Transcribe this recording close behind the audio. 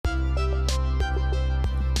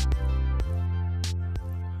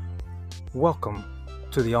Welcome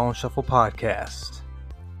to the On Shuffle Podcast.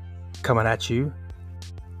 Coming at you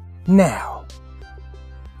now.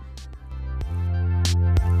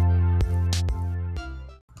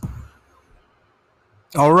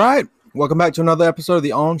 All right. Welcome back to another episode of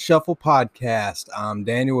the On Shuffle Podcast. I'm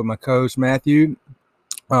Daniel with my co-host Matthew.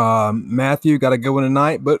 Matthew, got a good one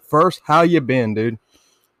tonight. But first, how you been, dude?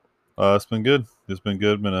 It's been good.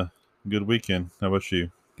 Been a good weekend. How about you?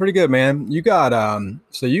 Pretty good, man. You got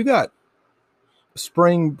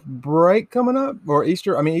spring break coming up, or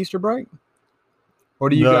Easter break? Or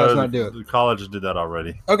do you guys not do it? The colleges did that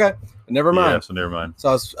already. Okay, never mind. Yeah, so never mind. So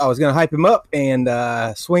I was going to hype him up and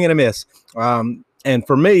swing and a miss. And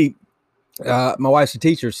for me, my wife's a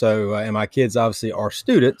teacher, so and my kids obviously are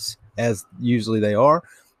students, as usually they are.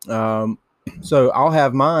 So I'll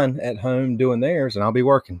have mine at home doing theirs, and I'll be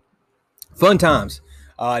working. Fun times.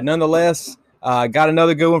 Nonetheless, got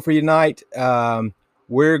another good one for you tonight.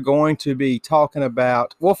 We're going to be talking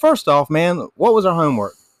about, well, first off, man, what was our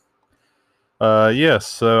homework? Yes.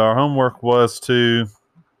 So our homework was to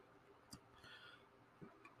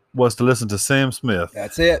listen to Sam Smith.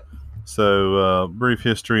 That's it. So brief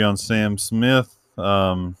history on Sam Smith.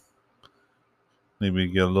 Maybe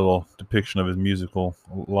get a little depiction of his musical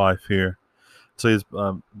life here. So he's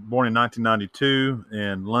born in 1992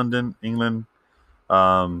 in London, England.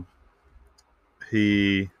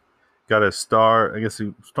 He got his start. I guess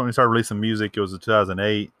he started releasing music. It was in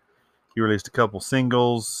 2008. He released a couple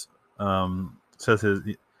singles. Says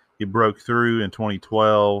he broke through in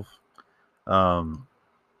 2012. And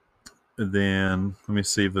then let me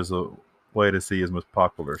see if there's a way to see his most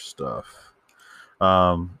popular stuff.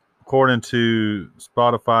 According to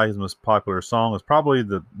Spotify, his most popular song is probably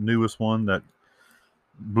the newest one that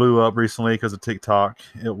blew up recently because of TikTok.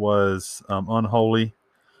 It was "Unholy,"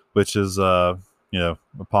 which is a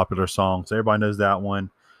popular song, so everybody knows that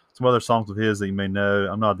one. Some other songs of his that you may know: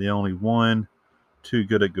 "I'm Not the Only One," "Too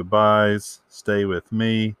Good at Goodbyes," "Stay With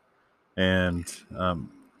Me," and the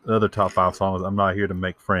other top 5 songs, "I'm Not Here to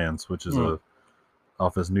Make Friends," which is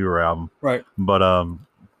off his newer album. Right. But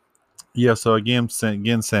so again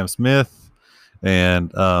Sam Smith,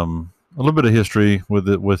 and a little bit of history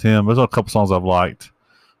with him. There's a couple songs I've liked.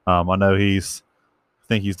 I know I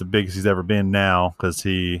think he's the biggest he's ever been now, because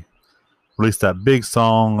he released that big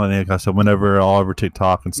song, and like I said, whenever all over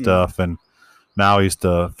TikTok and stuff, and now he's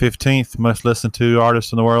the 15th most listened to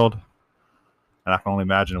artist in the world. And I can only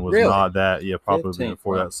imagine it was not that. Yeah, probably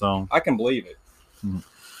before that song. I can believe it.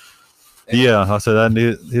 Yeah, I said that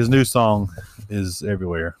his new song is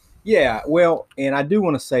everywhere. Yeah, well, and I do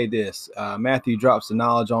want to say this. Matthew drops the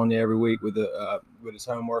knowledge on you every week with his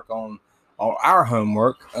homework on our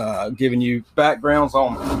homework, giving you backgrounds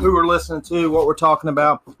on who we're listening to, what we're talking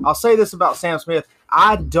about. I'll say this about Sam Smith.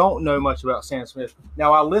 I don't know much about Sam Smith.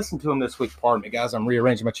 Now, I listened to him this week. Pardon me, guys. I'm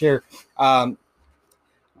rearranging my chair.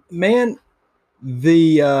 Man,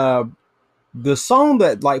 the song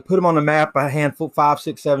that put him on the map a handful, 5,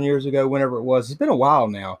 6, 7 years ago, whenever it was, it's been a while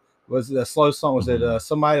now. Was it a slow song? Was it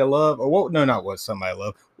Somebody to Love? Or what? No, not was Somebody to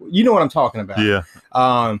Love. You know what I'm talking about. Yeah.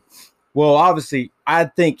 Well, obviously, I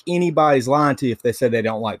think anybody's lying to you if they say they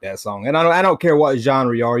don't like that song. And I don't care what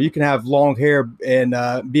genre you are. You can have long hair and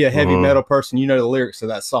be a heavy metal person. You know the lyrics of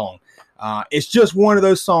that song. It's just one of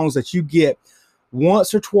those songs that you get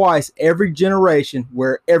once or twice every generation,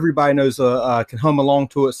 where everybody knows can hum along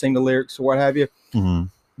to it, sing the lyrics or what have you.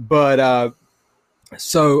 But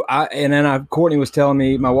Courtney was telling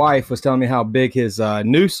me, my wife was telling me how big his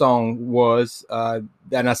new song was,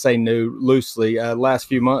 and I say new loosely, last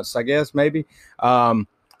few months, I guess, maybe. And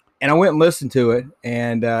I went and listened to it,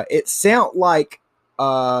 and it sounded like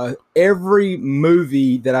every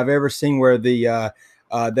movie that I've ever seen where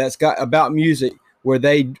that's got about music, where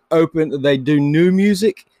they do new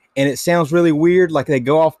music, and it sounds really weird, like they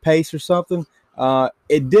go off pace or something.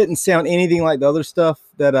 It didn't sound anything like the other stuff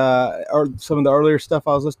that or some of the earlier stuff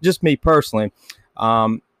I was listening, just me personally.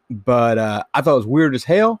 But I thought it was weird as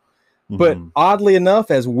hell. But oddly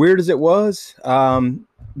enough, as weird as it was,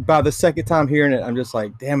 by the second time hearing it, I'm just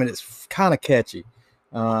like, damn it, it's kind of catchy.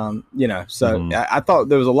 So I thought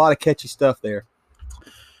there was a lot of catchy stuff there.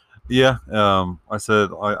 Yeah. I said,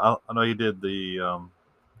 I know you did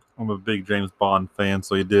I'm a big James Bond fan,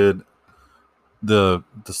 so you did the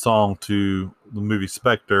song to the movie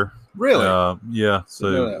Spectre. Really? Yeah.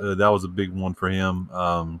 So that was a big one for him.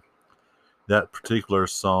 That particular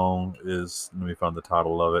song is, let me find the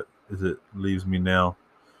title of it. Is it Leaves Me Now?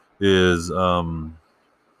 Is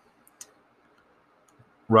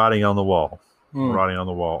Writing on the Wall.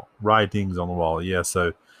 Writings on the Wall. Yeah.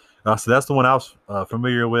 So that's the one I was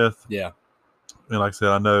familiar with. Yeah. And like I said,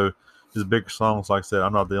 I know his big songs, like I said,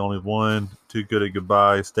 I'm Not the Only One, Too Good at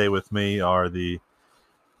Goodbye, Stay With Me are the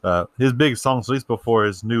his big songs, at least before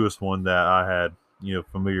his newest one that I had,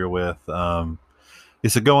 familiar with.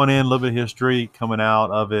 It's a going in, a little bit of history coming out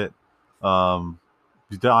of it. Um,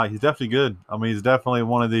 he's definitely good. I mean, he's definitely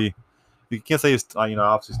one of the. You can't say he's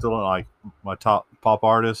obviously still not like my top pop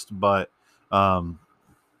artist, um,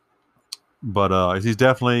 but he's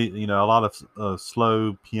definitely a lot of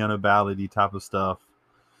slow piano ballady type of stuff,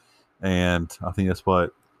 and I think that's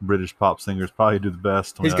what British pop singers probably do the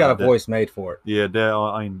best. He's got a voice made for it. Yeah,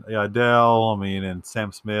 Adele. Adele. I mean, and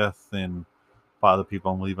Sam Smith and other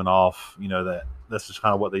people I'm leaving off. That's just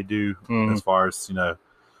kind of what they do as far as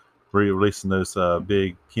re-releasing those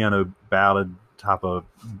big piano ballad type of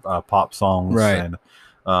pop songs. Right. And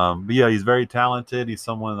but yeah, he's very talented. He's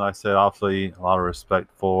someone, like I said, obviously a lot of respect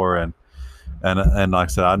for, and like I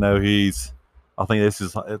said, I know I think this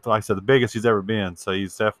is, like I said, the biggest he's ever been. So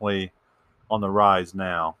he's definitely on the rise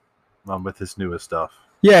now with his newest stuff.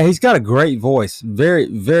 Yeah, he's got a great voice. Very,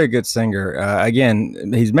 very good singer.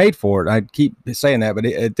 Again, he's made for it. I keep saying that, but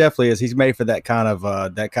it definitely is. He's made for that kind of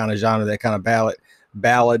genre, that kind of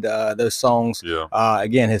ballad. Those songs. Yeah.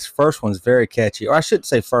 Again, his first one's very catchy. Or I shouldn't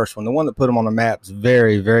say first one. The one that put him on the map is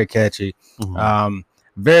very, very catchy. Mm-hmm.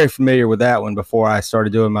 Very familiar with that one before I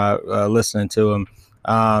started doing my listening to him.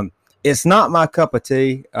 It's not my cup of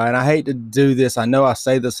tea, and I hate to do this. I know I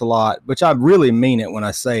say this a lot, which I really mean it when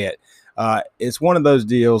I say it. It's one of those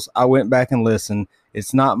deals. I went back and listened.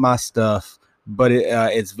 It's not my stuff, but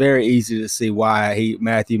it's very easy to see why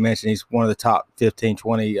Matthew mentioned he's one of the top 15,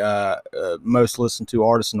 20 most listened to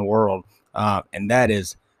artists in the world. And that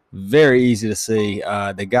is very easy to see.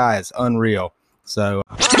 The guy is unreal. So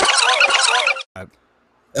what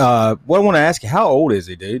I want to ask you, how old is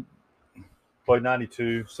he, dude? Played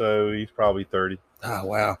 92, so he's probably 30. Oh,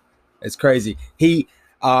 wow. It's crazy.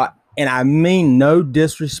 And I mean no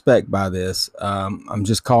disrespect by this. I'm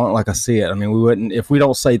just calling it like I see it. I mean, we wouldn't, if we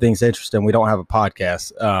don't say things interesting, we don't have a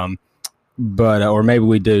podcast. Or maybe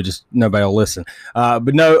we do, just nobody will listen.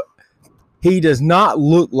 But no, he does not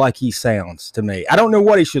look like he sounds to me. I don't know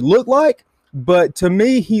what he should look like, but to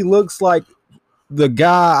me, he looks like the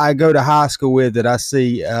guy I go to high school with that I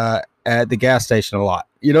see at the gas station a lot.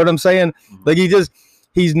 You know what I'm saying? Mm-hmm. Like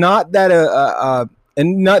he's not that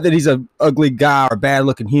and not that he's an ugly guy or bad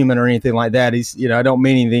looking human or anything like that. He's, I don't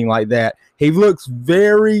mean anything like that. He looks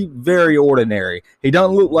very, very ordinary. He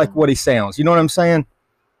doesn't look like what he sounds. You know what I'm saying?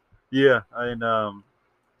 Yeah. And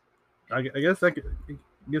I guess that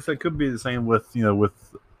could be the same with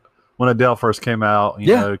when Adele first came out,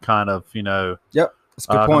 kind of, Yep. That's a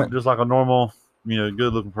good point. Just like a normal,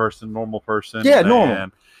 good looking person, normal person. Yeah.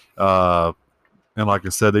 Normal. And like I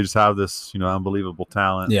said, they just have this, unbelievable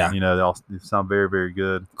talent. Yeah. They sound very, very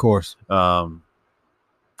good. Of course. And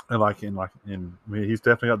he's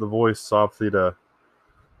definitely got the voice, obviously, that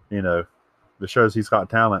shows he's got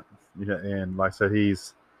talent. And like I said,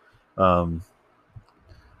 he's, I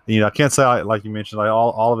can't say, like you mentioned, like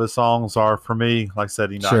all of his songs are for me. Like I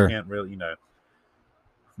said, sure. I can't really,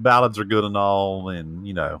 ballads are good and all, and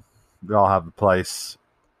they all have a place.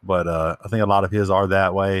 But I think a lot of his are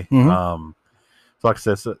that way. Mm-hmm. So like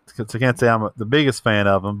I said, I can't say I'm the biggest fan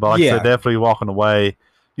of him, but like I said, definitely walking away,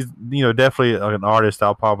 he's definitely an artist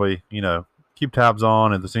I'll probably keep tabs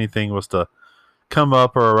on. If there's anything was to come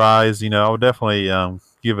up or arise, I would definitely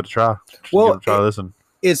give it a try. Listen.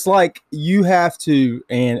 It's like you have to,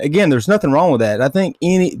 and again, there's nothing wrong with that. I think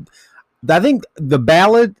the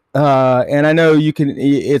ballad, and I know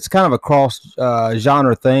it's kind of a cross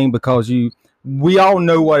genre thing because we all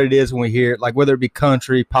know what it is when we hear it, like whether it be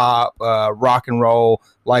country, pop, rock and roll,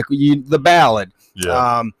 like the ballad.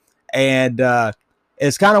 Yeah. And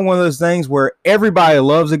it's kind of one of those things where everybody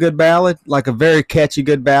loves a good ballad, like a very catchy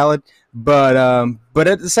good ballad. But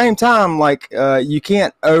at the same time, like you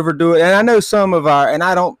can't overdo it. And I know some of and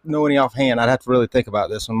I don't know any offhand. I'd have to really think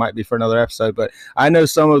about this one. Might be for another episode. But I know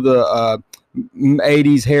some of the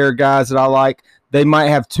 80s hair guys that I like. They might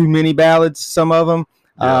have too many ballads. Some of them.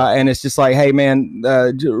 Yeah. And it's just like, hey, man,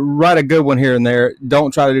 write a good one here and there.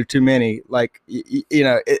 Don't try to do too many. Like,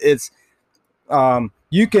 it's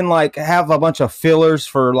you can like have a bunch of fillers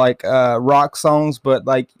for like rock songs, but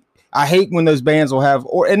like I hate when those bands will have,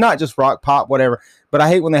 and not just rock, pop, whatever, but I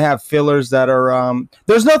hate when they have fillers that are.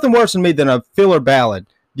 There's nothing worse than me than a filler ballad.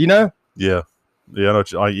 Do you know? Yeah,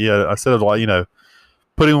 I said it like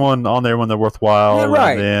putting one on there when they're worthwhile, yeah,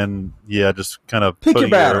 right. And then just kind of pick your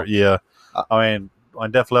battle. I mean. On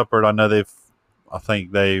Def Leppard, I know I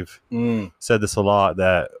think they've said this a lot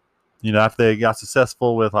that after they got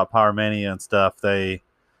successful with like Pyromania and stuff, I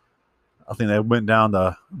think they went down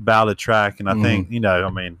the ballad track, and I think I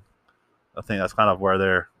mean I think that's kind of where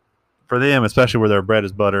they're for them, especially where their bread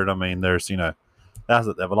is buttered. I mean, there's they have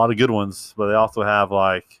a lot of good ones, but they also have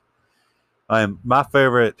like my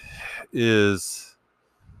favorite is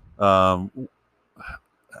have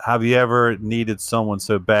you ever needed someone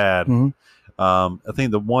so bad? Mm-hmm. I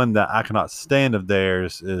think the one that I cannot stand of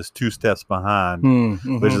theirs is Two Steps Behind,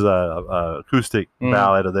 Mm-hmm. which is a acoustic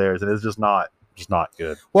ballad of theirs, and it's just not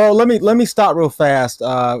good. Well, let me stop real fast.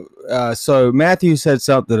 So Matthew said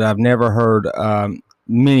something that I've never heard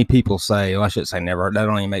many people say. Well, I should say never heard. That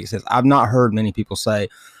don't even make sense. I've not heard many people say.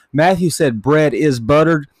 Matthew said bread is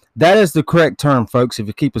buttered. That is the correct term, folks, if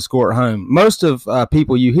you keep a score at home. Most of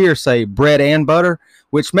people you hear say bread and butter,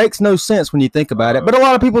 which makes no sense when you think about it. But a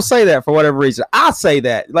lot of people say that for whatever reason. I say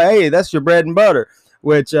that. Like, hey, that's your bread and butter,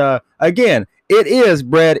 which, again, it is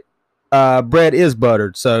bread. Bread is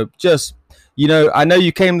buttered. So just, I know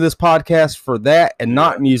you came to this podcast for that and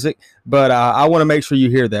not music, but I want to make sure you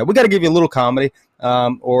hear that. We got to give you a little comedy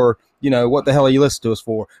or what the hell are you listening to us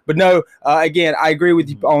for? But no, again, I agree with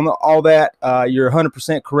you on all that. You're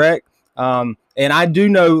 100% correct. And I do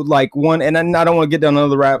know like one, and I don't want to get down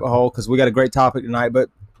another rabbit hole because we got a great topic tonight, but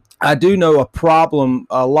I do know a problem.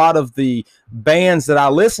 A lot of the bands that I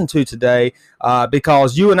listen to today,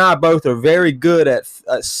 because you and I both are very good at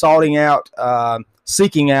seeking out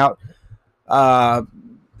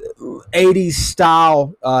 80s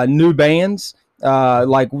style new bands.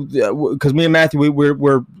 Because me and Matthew,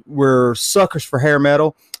 we're suckers for hair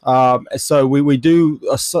metal. So we do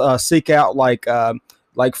seek out like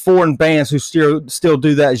foreign bands who still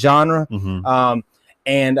do that genre. Mm-hmm.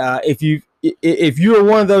 And if you're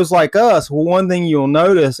one of those like us, well, one thing you'll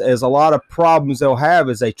notice is a lot of problems they'll have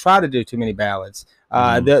is they try to do too many ballads.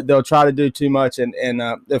 They'll try to do too much, and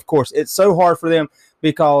of course it's so hard for them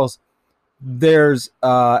because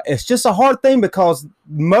it's just a hard thing because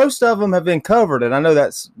most of them have been covered, and I know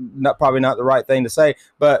that's probably not the right thing to say,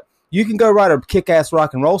 but you can go write a kick-ass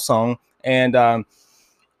rock and roll song and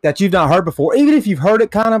that you've not heard before, even if you've heard it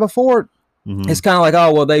kind of before. Mm-hmm. It's kind of like,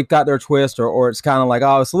 oh well, they've got their twist, or it's kind of like,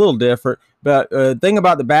 oh, it's a little different. But the thing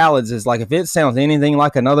about the ballads is like if it sounds anything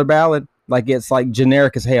like another ballad, like it's like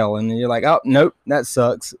generic as hell, and you're like, oh nope, that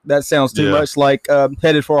sucks. That sounds too much like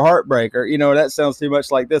Headed for a Heartbreak, or that sounds too much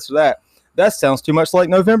like this or that. That sounds too much like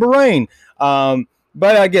November Rain.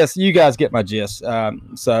 But I guess you guys get my gist.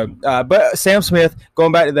 But Sam Smith,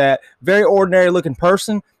 going back to that, very ordinary looking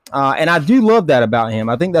person. And I do love that about him.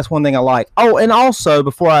 I think that's one thing I like. Oh, and also,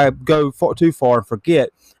 before I go too far and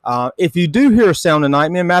forget, if you do hear a sound tonight,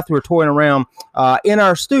 me and Matthew are toying around in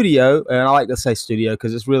our studio, and I like to say studio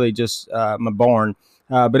because it's really just my barn.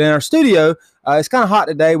 But in our studio, it's kind of hot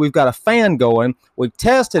today. We've got a fan going. We've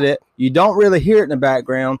tested it. You don't really hear it in the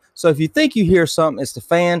background. So if you think you hear something, it's the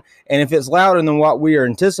fan. And if it's louder than what we are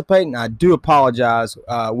anticipating, I do apologize.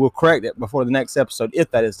 We'll correct it before the next episode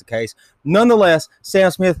if that is the case. Nonetheless,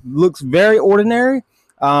 Sam Smith looks very ordinary.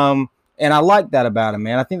 And I like that about him,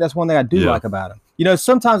 man. I think that's one thing I do like about him.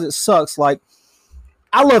 Sometimes it sucks. Like,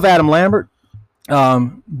 I love Adam Lambert.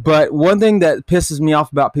 But one thing that pisses me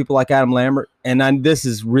off about people like Adam Lambert, and this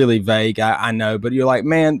is really vague, I know, but you're like,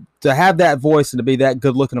 man, to have that voice and to be that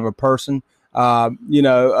good looking of a person, a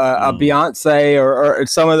Beyonce or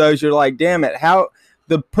some of those, you're like, damn it, how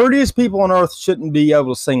the prettiest people on earth shouldn't be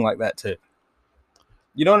able to sing like that too.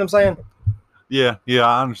 You know what I'm saying? Yeah,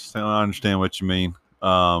 I understand what you mean.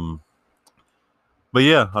 But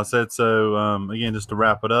yeah, I said so. Again, just to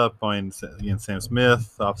wrap it up, Sam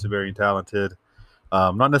Smith, obviously very talented.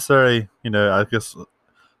 Not necessarily, I guess,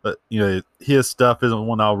 his stuff isn't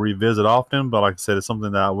one I'll revisit often, but like I said, it's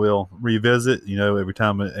something that I will revisit,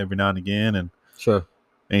 every now and again. And sure,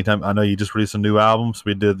 anytime I know you just released some new albums,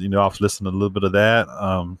 we did, I've listened to a little bit of that.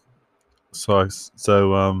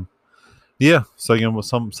 Yeah. So again, with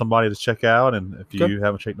somebody to check out, and if you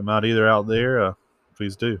haven't checked them out either out there,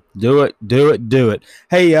 please do. Do it.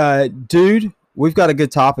 Hey, dude, we've got a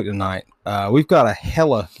good topic tonight. We've got a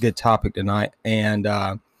hella good topic tonight, and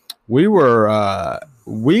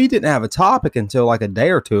we didn't have a topic until like a day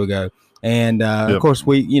or two ago. And of course,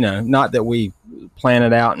 we, not that we plan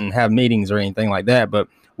it out and have meetings or anything like that, but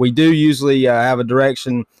we do usually have a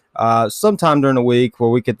direction sometime during the week where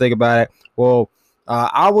we could think about it. Well,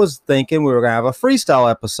 I was thinking we were gonna have a freestyle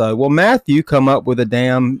episode. Well, Matthew come up with a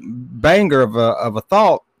damn banger of a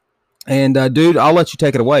thought, and dude, I'll let you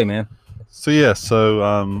take it away, man.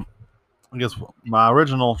 So I guess my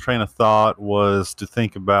original train of thought was to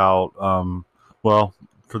think about,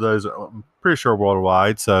 for those, I'm pretty sure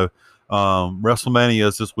worldwide. So WrestleMania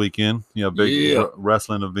is this weekend, big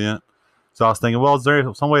wrestling event. So I was thinking, well, is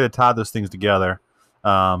there some way to tie those things together,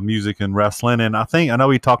 music and wrestling? And I know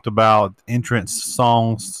we talked about entrance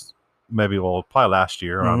songs probably last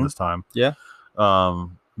year around this time. Yeah.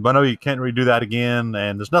 But I know you can't redo that again,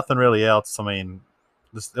 and there's nothing really else. I mean,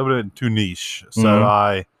 it would have been too niche. So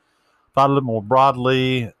I thought a little more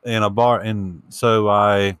broadly in a bar, and so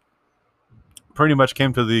I pretty much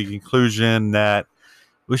came to the conclusion that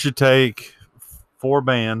we should take 4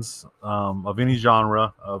 bands of any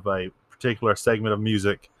genre of a particular segment of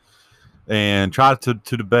music and try to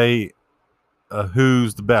debate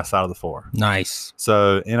who's the best out of the 4. Nice.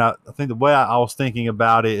 So, and I think the way I was thinking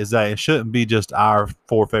about it is that it shouldn't be just our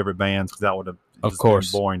 4 favorite bands, because that would have been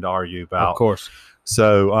boring to argue about. Of course.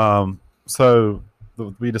 So,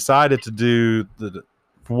 we decided to do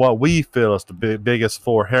what we feel is the biggest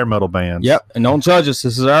 4 hair metal bands. Yep, and don't judge us.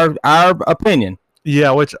 This is our opinion.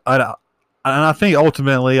 Yeah, which I think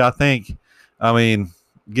ultimately, I mean,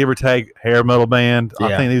 give or take hair metal band,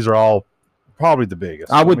 I think these are all probably the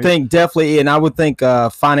biggest. I would think definitely, and I would think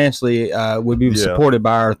financially would be supported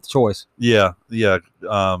by our choice. Yeah.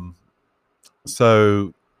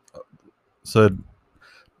 So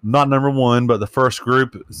not number 1, but the first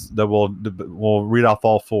group that we'll read off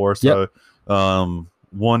all 4. So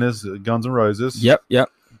 1 is Guns N' Roses. Yep.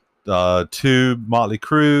 2 Motley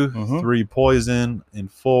Crue, 3 Poison,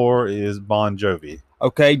 and 4 is Bon Jovi.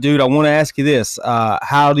 Okay, dude, I want to ask you this: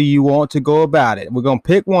 how do you want to go about it? We're gonna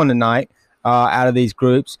pick one tonight out of these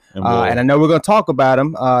groups, and I know we're gonna talk about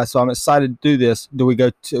them. So I'm excited to do this. Do we go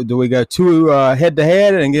 2 head to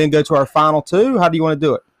head, and then go to our final 2? How do you want to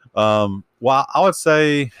do it? Well, I would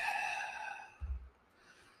say,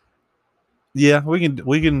 yeah, we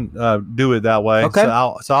can do it that way. Okay.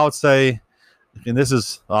 So I would say, and this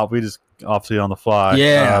is we just obviously on the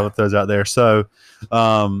fly. With those out there. So,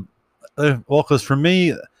 because for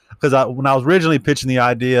me, when I was originally pitching the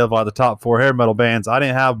idea of the top 4 hair metal bands, I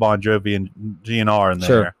didn't have Bon Jovi and GNR in there.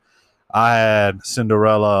 Sure. I had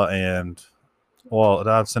Cinderella and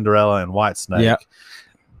Whitesnake. Yeah.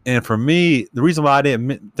 And for me, the reason why I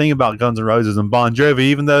didn't think about Guns N' Roses and Bon Jovi,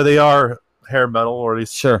 even though they are hair metal, or at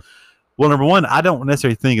least well, number 1, I don't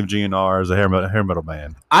necessarily think of GNR as a hair metal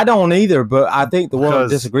band. I don't either, but I think the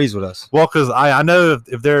world disagrees with us. Well, because I know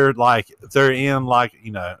if they're in if they're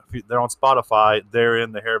on Spotify, they're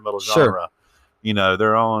in the hair metal genre.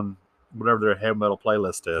 They're on whatever their hair metal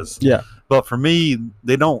playlist is. Yeah. But for me,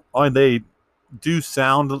 they don't. They do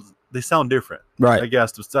sound. They sound different. Right. I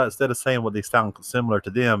guess instead of saying what they sound similar to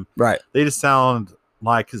them. Right. They just sound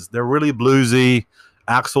like, because they're really bluesy.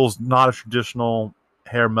 Axl's not a traditional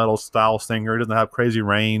hair metal style singer. He doesn't have crazy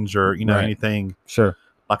range or anything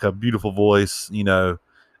like a beautiful voice, so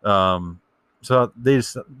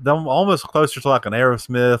they're almost closer to like an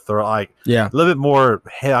Aerosmith, or like a little bit more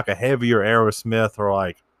like a heavier Aerosmith, or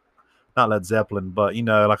like not Led Zeppelin, but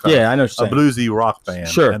like I know a bluesy rock band.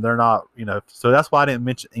 And they're not, so that's why I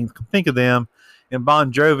didn't think of them. And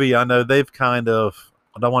Bon Jovi, I know they've kind of,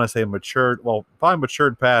 I don't want to say matured, probably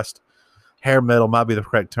matured past hair metal might be the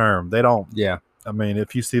correct term. They don't I mean,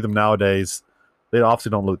 if you see them nowadays, they obviously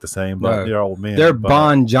don't look the same, but they're old men. They're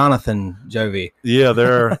Bon Jonathan Jovi. Yeah,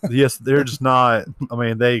 they're they're just not. I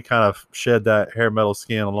mean, they kind of shed that hair metal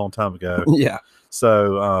skin a long time ago. Yeah.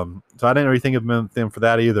 So, so I didn't really think of them for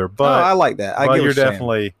that either. But I like that. You're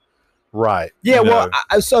definitely right. Yeah. Well,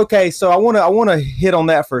 okay. So I want to hit on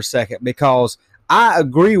that for a second, because I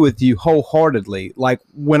agree with you wholeheartedly. Like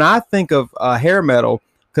when I think of hair metal,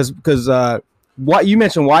 because what you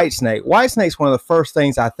mentioned, Whitesnake. Whitesnake's one of the first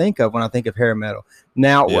things I think of when I think of hair metal.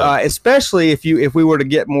 Now, especially if we were to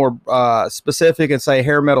get more specific and say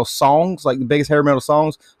hair metal songs, like the biggest hair metal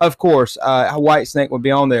songs, of course, Whitesnake would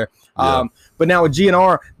be on there. But now with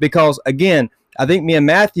GNR, because again, I think me and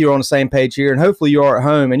Matthew are on the same page here, and hopefully you are at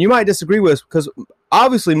home. And you might disagree with us, because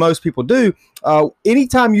obviously most people do.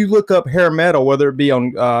 Anytime you look up hair metal, whether it be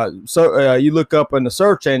on you look up in the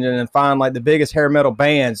search engine and find like the biggest hair metal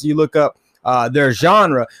bands, you look up their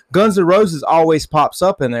genre, Guns N' Roses always pops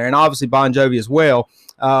up in there, and obviously Bon Jovi as well.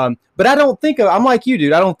 But I don't think I'm like you,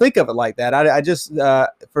 dude. I don't think of it like that. I just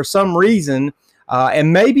for some reason,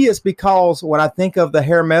 and maybe it's because when I think of the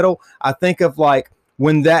hair metal, I think of like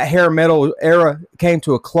when that hair metal era came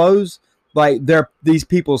to a close, like these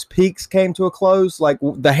people's peaks came to a close. Like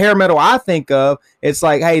the hair metal I think of, it's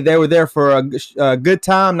like, hey, they were there for a good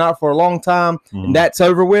time, not for a long time, and that's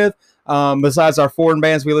over with. Besides our foreign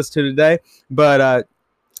bands we listen to today, but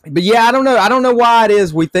yeah, I don't know why it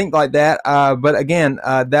is we think like that. But again,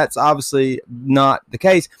 that's obviously not the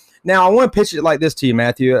case. Now, I want to pitch it like this to you,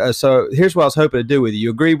 Matthew. So here's what I was hoping to do with you. You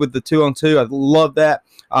agree with the 2-on-2? I love that.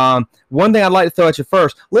 One thing I'd like to throw at you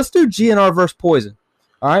first. Let's do GNR versus Poison.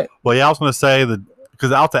 All right. Well, yeah, I was going to say that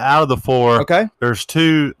because out of the four, Okay. there's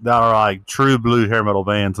two that are like true blue hair metal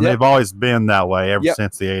bands, and they've always been that way ever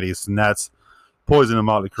since the '80s, and that's Poison and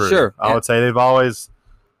Motley Crue. Sure. I would say they've always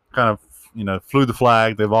kind of flew the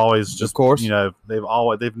flag. They've always just, of course,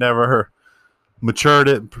 they've never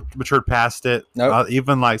matured past it. Nope.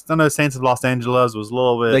 Even like I know Saints of Los Angeles was a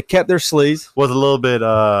little bit. They kept their sleeves. Was a little bit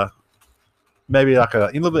maybe like a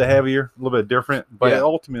little bit heavier, a little bit different, but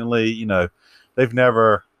ultimately, they've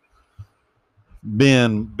never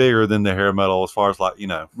been bigger than the hair metal as far as like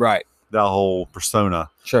right, that whole persona.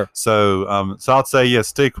 Sure. So so I'd say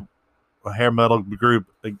stick a hair metal group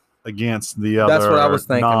against the other. That's what I was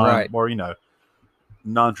thinking, right? Or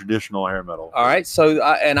non-traditional hair metal. All right, so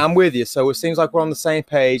and I'm with you. So it seems like we're on the same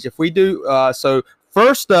page. If we do, so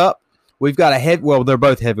first up, we've got they're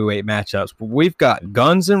both heavyweight matchups, but we've got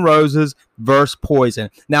Guns N' Roses versus Poison.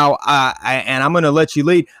 Now, and I'm going to let you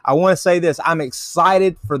lead. I want to say this. I'm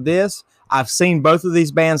excited for this. I've seen both of these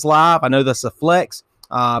bands live. I know that's a flex,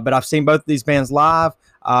 but I've seen both of these bands live,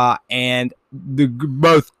 and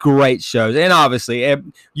both great shows. And obviously,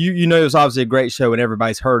 it's obviously a great show, and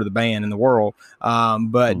everybody's heard of the band in the world.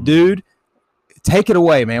 But dude, take it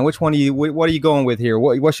away, man. Which one what are you going with here?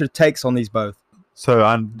 What's your takes on these both? So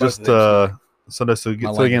I'm just again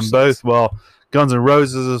both. Well, Guns N'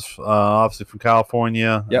 Roses is obviously from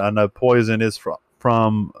California. Yep. I know Poison is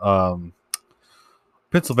from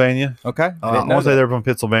Pennsylvania. Okay, I want to say they're from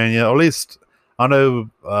Pennsylvania. Or at least I know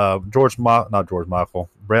Brett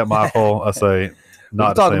Michael. I say not.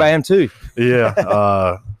 We'll talk about him too.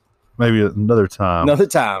 Yeah. Maybe another time. Another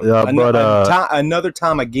time. Yeah, another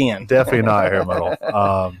time again. Definitely not hair metal.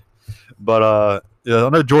 I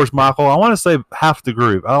know George Michael. I want to say half the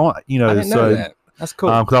group. I didn't know that. That's cool.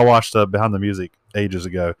 Because I watched Behind the Music ages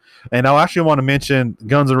ago, and I actually want to mention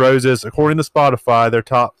Guns N' Roses. According to Spotify, their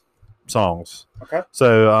top songs. Okay.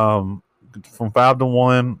 So from 5 to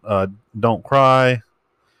 1, "Don't Cry,"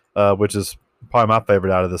 which is probably my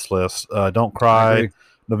favorite out of this list. "Don't Cry,"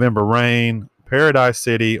 "November Rain," "Paradise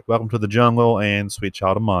City," "Welcome to the Jungle," and "Sweet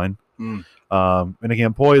Child of Mine." And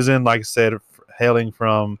again, Poison, like I said, hailing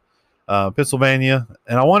from Pennsylvania,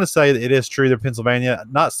 and I want to say that it is true they're Pennsylvania,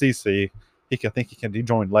 not CC. I think he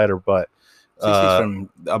joined later, but CC's from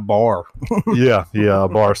a bar. yeah, a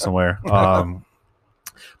bar somewhere.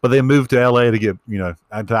 But they moved to LA to get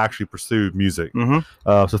to actually pursue music.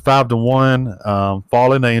 So 5 to 1,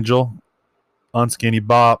 "Fallen Angel," "Unskinny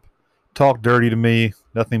Bop," "Talk Dirty to Me,"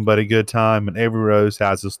 "Nothing But a Good Time," and "Every Rose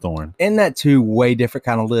Has Its Thorn." Isn't that two way different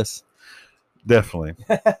kind of lists? Definitely.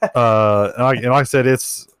 And like I said,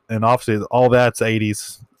 and obviously all that's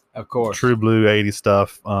 80s. Of course. True blue 80s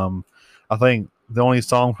stuff. I think the only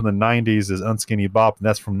song from the 90s is "Unskinny Bop," and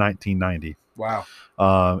that's from 1990. Wow.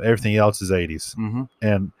 Everything else is 80s.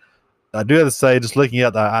 And I do have to say, just looking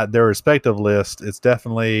at their respective list, it's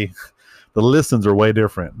definitely the listens are way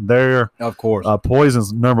different. They're, of course,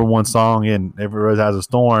 Poison's number one song in "Every Rose Has Its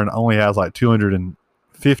Thorn" only has like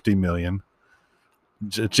 250 million.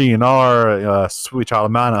 GNR, "Sweet Child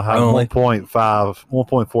of Mine" had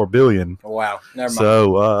 1.4 billion. Oh, wow. Never mind.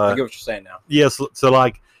 So I get what you're saying now. Yes. So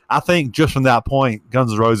like, I think just from that point,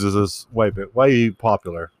 Guns N' Roses is way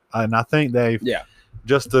popular. And I think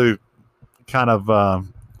just to kind of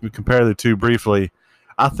compare the two briefly,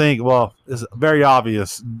 I think, it's very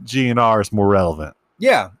obvious GNR is more relevant.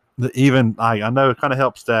 Yeah. Even I know it kind of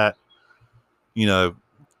helps that,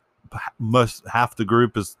 half the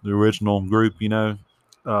group is the original group, and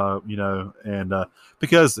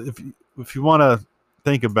because if you want to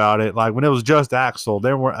think about it, like when it was just Axl,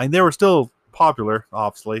 they were still popular,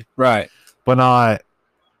 obviously, right, but not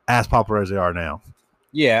as popular as they are now.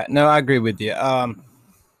 Yeah, no, I agree with you.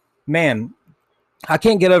 Man, I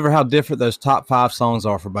can't get over how different those top 5 songs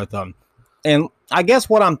are for both of them. And I guess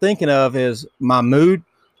what I'm thinking of is my mood.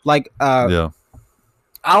 Like, I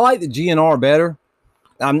like the GNR better.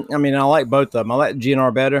 I like both of them. I like the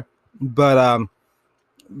GNR better. But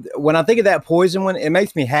when I think of that Poison one, it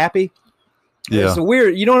makes me happy. Yeah. It's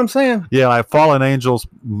weird. You know what I'm saying? Yeah, like Fallen Angels,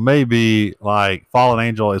 Fallen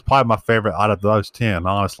Angel is probably my favorite out of those 10,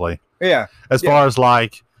 honestly. Yeah. As far as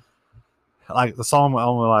like the song I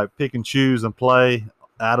only like pick and choose and play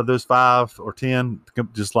out of those 5 or 10,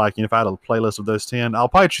 just like if I had a playlist of those 10, I'll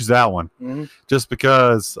probably choose that one. Just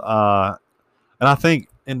because and I think,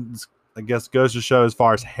 and I guess goes to show as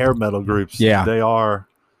far as hair metal groups, they are,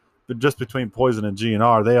 but just between Poison and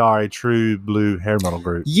GNR, they are a true blue hair metal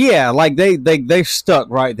group. Yeah, like they stuck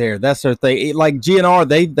right there. That's their thing. Like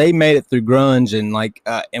GNR, they made it through grunge and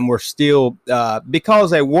and we're still because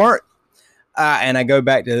they weren't. And I go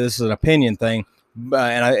back to this is an opinion thing,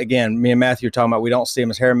 again, me and Matthew are talking about we don't see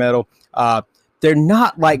them as hair metal. they're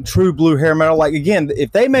not like true blue hair metal. Like again,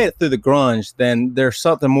 if they made it through the grunge, then there's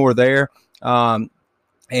something more there.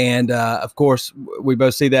 And of course, we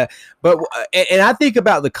both see that. But and I think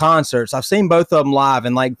about the concerts. I've seen both of them live,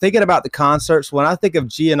 and like thinking about the concerts. When I think of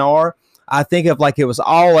GNR, I think of like it was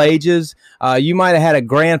all ages. You might have had a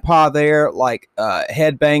grandpa there, like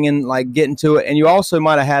head banging, like getting to it, and you also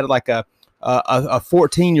might have had like a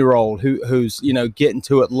 14-year-old who's getting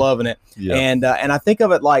to it, loving it. Yeah. And I think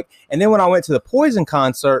of it like, and then when I went to the Poison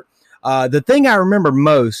concert, the thing I remember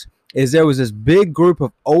most is there was this big group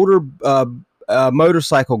of older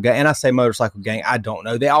motorcycle gang, and I say motorcycle gang, I don't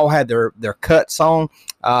know. They all had their cuts on,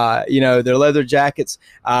 their leather jackets,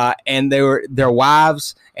 and they were their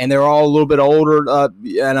wives, and they were all a little bit older.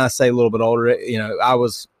 And I say a little bit older. I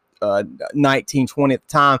was 19, 20 at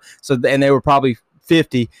the time, and they were probably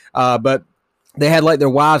 50, but they had like their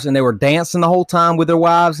wives, and they were dancing the whole time with their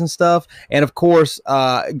wives and stuff. And of course,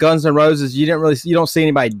 Guns N' Roses, you don't see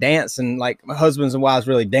anybody dancing, like husbands and wives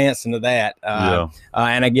really dancing to that.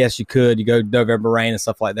 And I guess you go November Rain and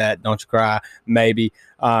stuff like that. Don't You Cry, maybe.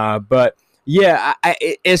 But yeah,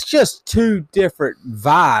 it's just two different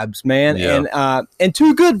vibes, man. Yeah. And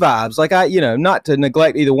two good vibes. Like not to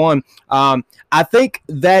neglect either one. I think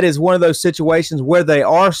that is one of those situations where they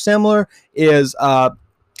are similar is,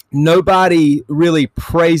 nobody really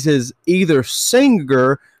praises either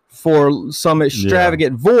singer for some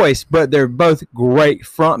extravagant voice, but they're both great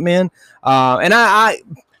frontmen. And I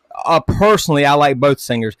personally, I like both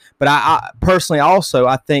singers, but I personally also,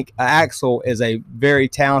 I think Axl is a very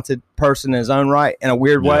talented person in his own right in a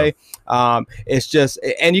weird way. It's just,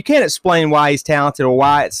 and you can't explain why he's talented or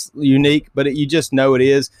why it's unique, but you just know it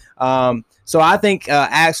is. So I think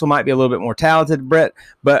Axl might be a little bit more talented than Brett,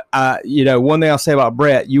 but one thing I'll say about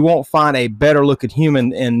Brett, you won't find a better looking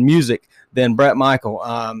human in music than Bret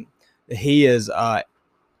Michael. He is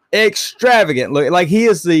extravagant. Look, like he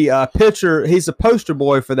is the picture. He's the poster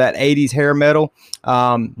boy for that '80s hair metal.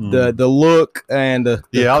 The look and the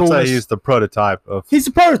I'll tell you, he's the prototype of. He's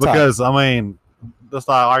the prototype because I mean, let's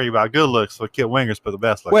not argue about good looks. So Kip Winger's for the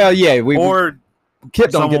best looking. Well, yeah,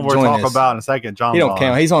 Kip don't get to join talk about in a second. John, he don't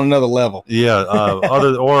count. He's on another level. Yeah,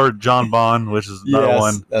 or John Bond, which is another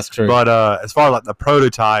one. That's true. But as far as like the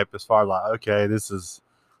prototype, as far as like, okay, this is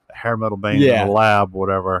a hair metal band in the lab,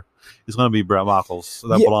 whatever. It's going to be Bret Michaels,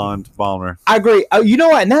 that blonde Balmer. I agree. You know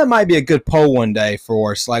what? And that might be a good poll one day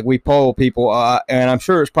for us. Like we poll people, and I'm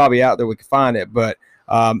sure it's probably out there. We can find it. But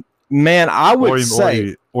man, I would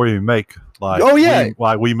say, or you make.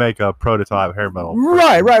 Like, we make a prototype hair metal.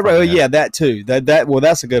 Right. Well, yeah, that too. Well,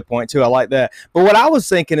 that's a good point too. I like that. But what I was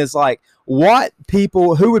thinking is like, who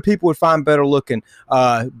would people find better looking?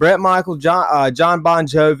 Bret Michaels, John Bon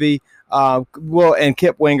Jovi, and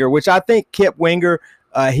Kip Winger, which I think Kip Winger,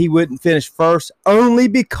 he wouldn't finish first only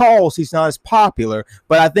because he's not as popular.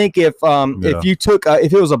 But I think if you took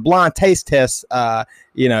if it was a blind taste test, so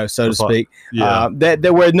to speak, that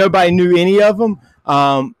where nobody knew any of them.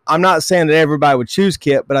 I'm not saying that everybody would choose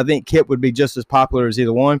Kip, but I think Kip would be just as popular as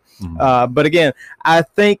either one. But again, I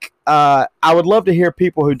think I would love to hear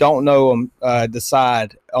people who don't know them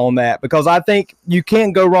decide on that, because I think you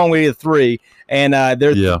can't go wrong with either three. And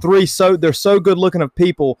they're so good looking of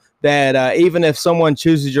people that even if someone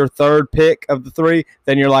chooses your third pick of the three,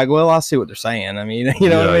 then you're like, well, I see what they're saying. I mean,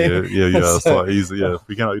 what I mean? Yeah. So easy. Yeah,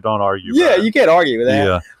 you don't argue. Yeah, you can't argue with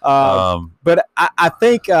that. Yeah. But I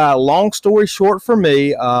think long story short for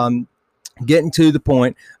me, getting to the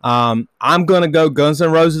point, I'm gonna go Guns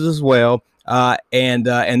N' Roses as well. And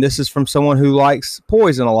this is from someone who likes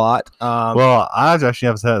Poison a lot. Well, I actually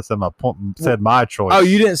have said my choice. Oh,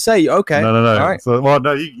 you didn't say? Okay. No. All right. So,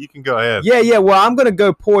 no, you can go ahead. Yeah. Well, I'm going to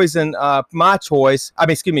go Poison, my choice. I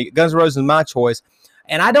mean, excuse me, Guns N' Roses, my choice.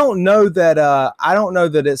 And I don't know that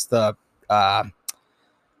it's the.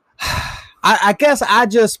 I guess I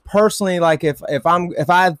just personally like if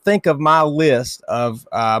I think of my list of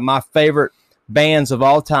my favorite bands of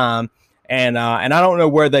all time. And I don't know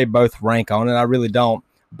where they both rank on it. I really don't.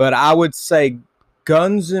 But I would say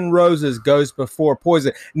Guns N' Roses goes before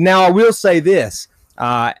Poison. Now, I will say this,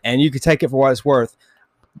 and you can take it for what it's worth.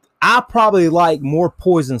 I probably like more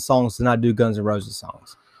Poison songs than I do Guns N' Roses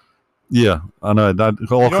songs. Yeah, I know. That, you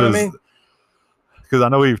know what I mean? Because I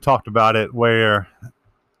know we've talked about it where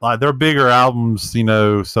like they're bigger albums,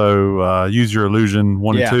 so Use Your Illusion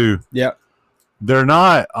 1 and 2. Yeah. They're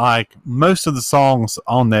not like most of the songs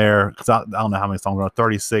on there, because I don't know how many songs are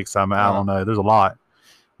 36. I don't know. There's a lot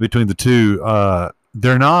between the two.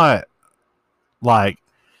 They're not like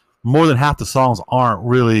more than half the songs aren't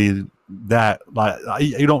really that like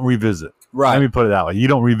you don't revisit. Right. Let me put it that way. You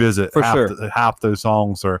don't revisit for half sure. Half those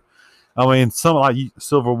songs are I mean, some like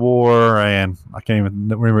Civil War, and I can't even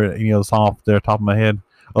remember any other song off the top of my head.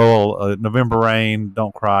 Oh, November Rain,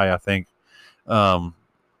 Don't Cry. I think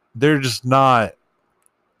they're just not.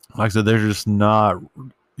 Like I said, they're just not.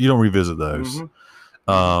 You don't revisit those.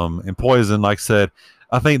 And Poison, like I said,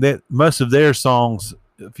 I think that most of their songs,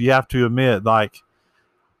 if you have to admit, like,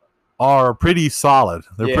 are pretty solid.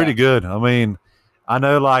 They're pretty good. I mean, I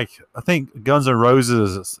know, like, I think Guns N'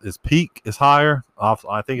 Roses is peak is higher. I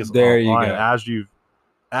think it's There you like, go.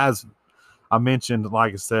 as I mentioned,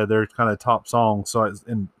 like I said, they're kind of top songs. So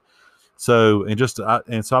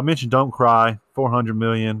I mentioned Don't Cry, 400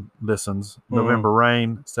 million listens. November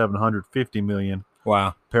Rain, 750 million.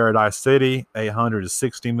 Wow. Paradise City,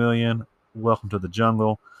 860 million. Welcome to the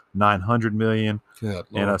Jungle, 900 million. Good and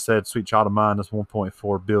Lord. I said Sweet Child of Mine is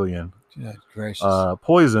 1.4 billion. Good gracious.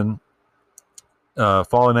 Poison,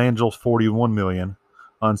 Fallen Angels, 41 million.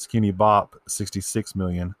 Unskinny Bop, 66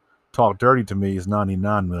 million. Talk Dirty to Me is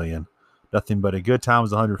 99 million. Nothing But a Good Time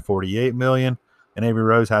is 148 million. And Every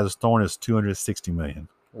Rose Has a Thorn is 260 million.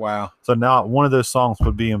 Wow. So now one of those songs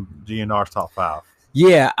would be in GNR's top 5.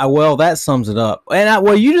 Yeah, well, that sums it up. And I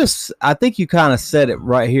think you kind of said it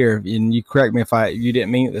right here, and you correct me if you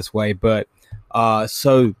didn't mean it this way, but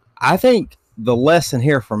so I think the lesson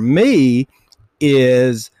here for me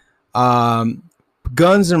is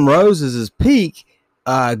Guns N' Roses' peak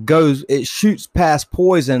it shoots past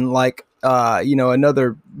Poison like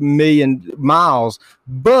another million miles.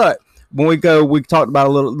 But when we talked about a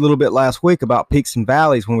little bit last week about peaks and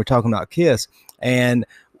valleys when we're talking about Kiss, and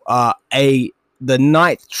the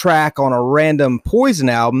ninth track on a random Poison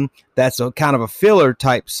album that's a kind of a filler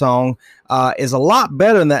type song is a lot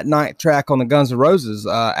better than that ninth track on the Guns N' Roses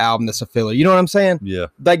album that's a filler. You know what I'm saying? Yeah.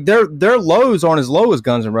 Like their lows aren't as low as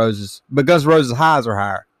Guns N' Roses, but Guns N' Roses' highs are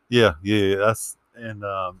higher. Yeah. That's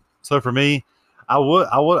so for me, I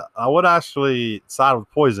would actually side with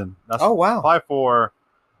Poison. That's probably for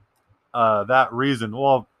that reason.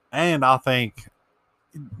 Well, and I think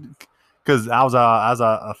because I was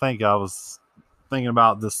thinking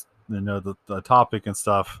about this, the topic and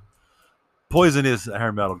stuff. Poison is a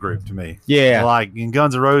hair metal group to me. Yeah, like in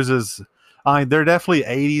Guns N' Roses, I mean they're definitely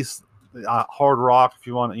 80s hard rock if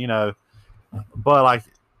you want, but like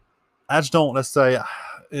I just don't. Let's say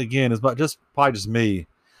again, it's probably just me,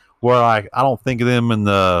 where like I don't think of them in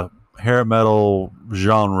the hair metal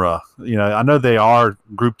genre. I know they are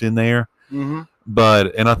grouped in there,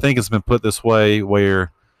 but I think it's been put this way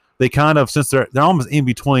where they kind of, since they're almost in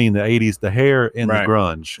between the 80s, the hair and the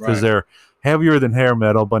grunge, because they're heavier than hair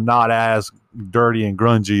metal, but not as dirty and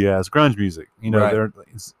grungy as grunge music.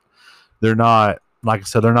 They're not, like I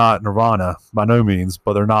said, they're not Nirvana by no means,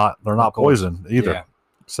 but they're not Poison either. Yeah.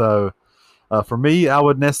 So for me, I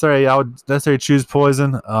would necessarily choose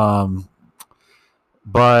Poison.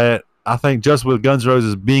 But I think just with Guns N'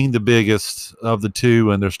 Roses being the biggest of the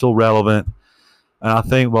two, and they're still relevant. And I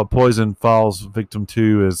think what Poison falls victim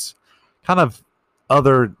to is kind of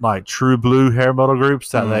other like true blue hair metal groups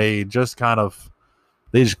that they just can't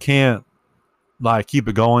like keep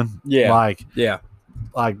it going. Yeah. Like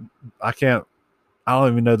I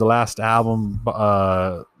don't even know the last album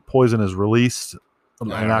Poison is released.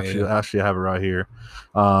 And actually I have it right here.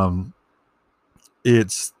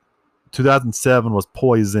 It's 2007 was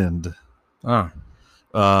Poisoned.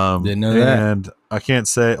 Didn't know that. And I can't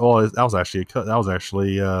say. Oh, that was actually I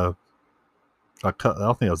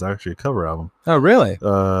think it was actually a cover album. Oh, really?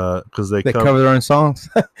 Because they cover their own songs.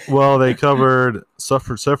 Well, they covered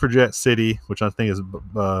Suffragette City, which I think is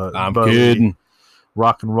I'm kidding.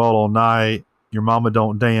 Rock and Roll All Night, Your Mama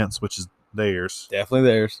Don't Dance, which is theirs. Definitely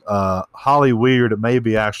theirs. Holly Weird, it may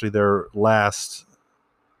be actually their last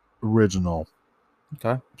original.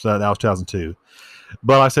 Okay. So that was 2002.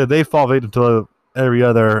 But like I said, they fall victim to every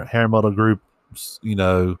other hair metal group,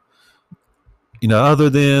 other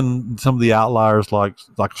than some of the outliers like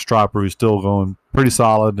Stryper, who's still going pretty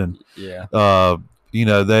solid, and they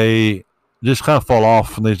just kind of fall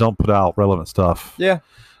off and they don't put out relevant stuff. Yeah.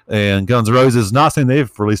 And Guns N' Roses, not saying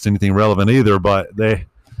they've released anything relevant either, but they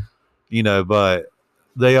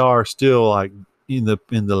are still like in the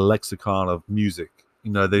lexicon of music.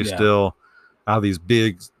 They still have these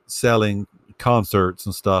big selling concerts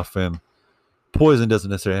and stuff, and Poison doesn't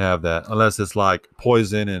necessarily have that unless it's like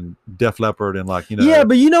Poison and Def Leppard and like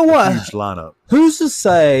but you know what, huge lineup. Who's to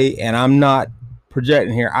say? And I'm not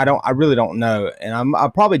projecting here. I really don't know, and I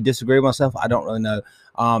probably disagree with myself. I don't really know.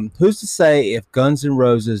 Who's to say if Guns N'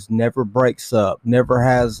 Roses never breaks up, never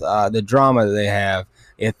has the drama that they have,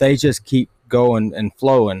 if they just keep going and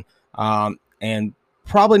flowing, and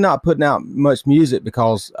probably not putting out much music,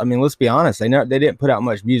 because I mean, let's be honest, they didn't put out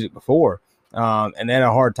much music before. and they had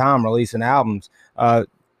a hard time releasing albums.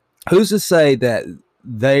 Who's to say that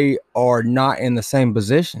they are not in the same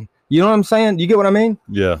position? You know what I'm saying? You get what I mean?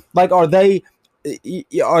 Yeah. Like, are they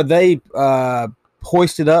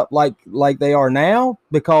hoisted up like they are now?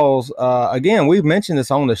 Because again, we've mentioned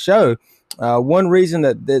this on the show. One reason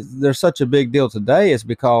that they're such a big deal today is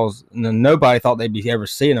because nobody thought they'd be ever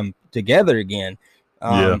seeing them together again.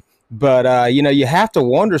 But you have to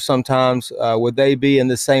wonder sometimes, would they be in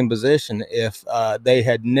the same position if they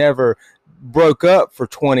had never broke up for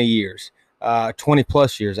 20 years, 20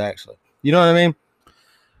 plus years, actually. You know what I mean?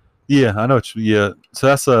 Yeah, I know. So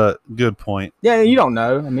that's a good point. Yeah, you don't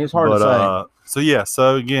know. I mean, it's hard to say.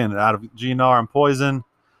 So again, out of GNR and Poison,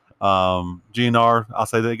 GNR, I'll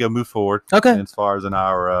say they go move forward. Okay. As far as in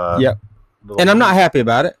our and I'm not happy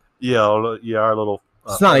about it. Our little.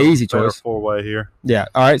 It's not an easy choice. 4-way here. Yeah.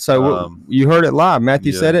 All right. So you heard it live.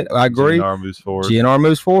 Matthew said it. I agree. GNR moves forward. GNR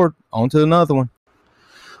moves forward. On to another one.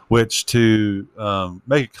 Which, to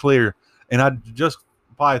make it clear, and I just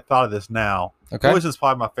probably thought of this now. Okay. Poison is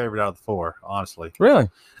probably my favorite out of the 4, honestly. Really?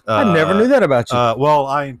 I never knew that about you.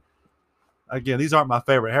 Again, these aren't my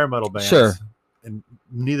favorite hair metal bands. Sure. And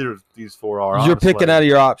neither of these 4 are. You're honestly. picking out of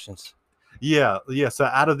your options. Yeah. So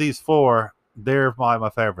out of these 4, they're my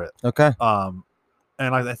favorite. Okay.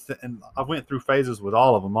 And I went through phases with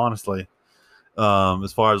all of them, honestly.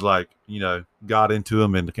 As far as got into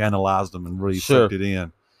them and analyzed them and really took it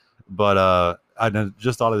in. But I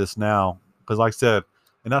just thought of this now because, like I said,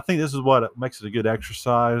 and I think this is what makes it a good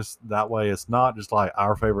exercise. That way, it's not just like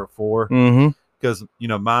our favorite 4. Because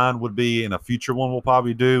mine would be in a future one we'll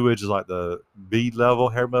probably do, which is like the B level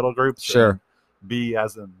hair metal groups. Sure. B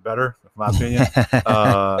as in better, in my opinion.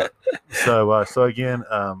 So again,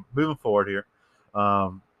 moving forward here.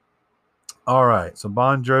 All right. So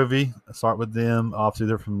Bon Jovi, I'll start with them. Obviously,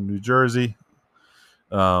 they're from New Jersey.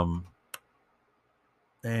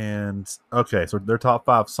 And okay, so their top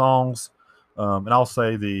 5 songs, and I'll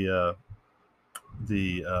say the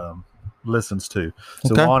listens to.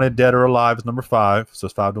 So Wanted, Dead or Alive is number 5, so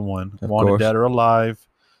it's 5-1. Wanted, Dead or Alive.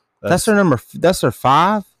 That's their number. That's their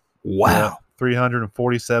 5. Wow,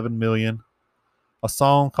 347 million. A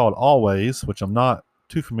song called Always, which I'm not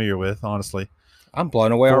too familiar with, honestly. I'm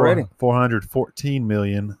blown away already. 414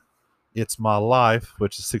 million. It's My Life,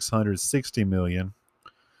 which is 660 million.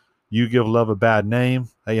 You Give Love a Bad Name,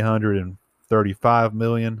 835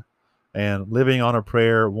 million. And Living on a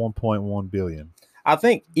Prayer, 1.1 billion. I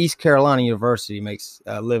think East Carolina University makes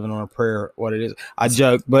Living on a Prayer what it is. I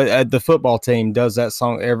joke, but the football team does that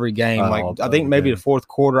song every game. I think maybe the fourth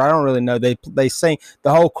quarter. I don't really know. They sing,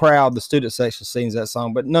 the whole crowd, the student section sings that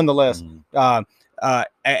song. But nonetheless,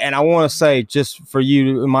 and I want to say, just for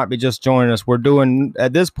you who might be just joining us,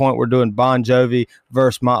 at this point we're doing Bon Jovi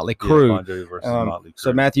versus Motley Crue. Bon Jovi versus Motley Crue.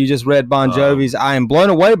 So Matthew just read Bon Jovi's. I am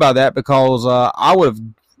blown away by that because I would have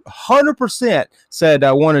 100% said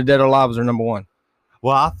Wanted, Dead or Alive was their number 1.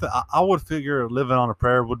 Well, I would figure Living on a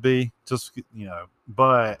Prayer would be just,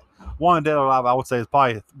 but Wanted, Dead or Alive, I would say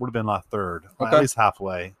probably would have been like 3rd, at least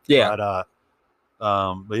halfway. Yeah.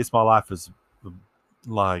 But It's My Life is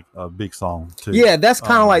like a big song too. Yeah, that's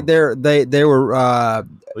kind of like they were on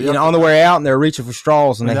the way out and they're reaching for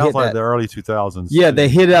straws and they hit like the early 2000s. Yeah, they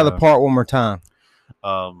hit it out of the park one more time.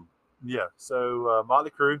 So Motley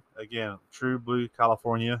Crue, again, True Blue,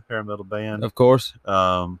 California hair metal band, of course.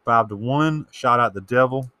 5-1. Shout Out the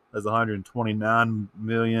Devil as 129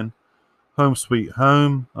 million. Home Sweet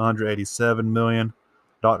Home, 187 million.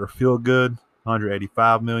 Dr. Feelgood,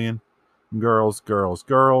 185 million. Girls,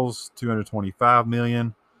 225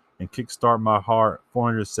 million. And Kickstart My Heart,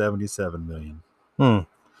 477 million.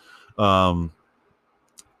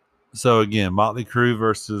 So again, Motley Crue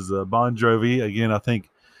versus Bon Jovi. Again, I think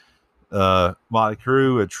Motley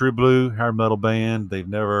Crue, a True Blue hair metal band. They've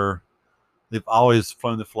always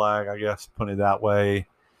flown the flag, I guess, putting it that way.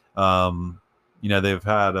 They've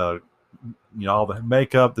had all the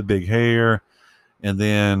makeup, the big hair, and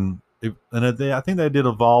then I think they did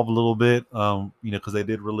evolve a little bit, because they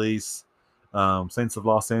did release Saints of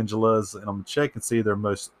Los Angeles, and I'm gonna check and see their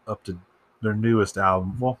newest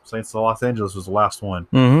album. Well, Saints of Los Angeles was the last one.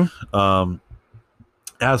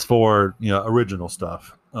 As for original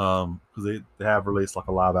stuff, because they have released like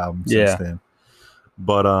a live album since then.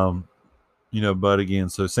 But but again,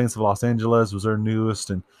 so Saints of Los Angeles was their newest,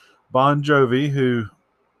 and Bon Jovi, who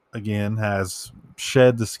again has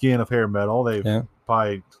shed the skin of hair metal, they've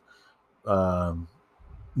probably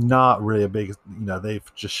not really a big,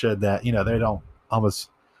 they've just shed that, they don't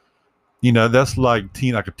almost, that's like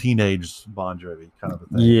a teenage Bon Jovi kind of a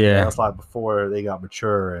thing. Yeah. That's like before they got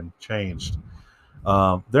mature and changed.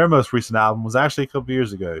 Their most recent album was actually a couple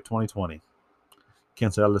years ago, 2020.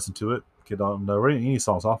 Can't say I listened to it. Don't know any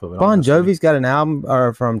songs off of it. Bon Jovi's got an album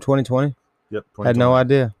from 2020. Yep, 2020. Had no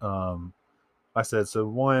idea. I said so.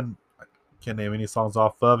 One, I can't name any songs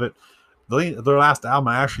off of it. Their last album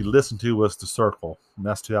I actually listened to was The Circle, and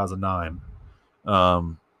that's 2009.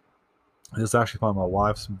 It's actually probably my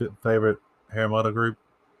wife's favorite hair metal group.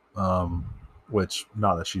 Which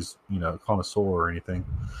not that she's a connoisseur or anything.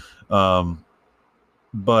 But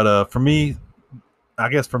for me, I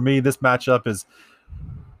guess this matchup is,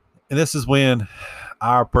 and this is when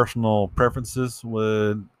our personal preferences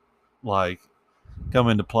would like come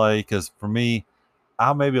into play. Because for me,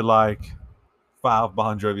 I maybe like 5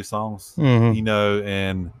 Bon Jovi songs,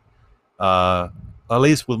 and at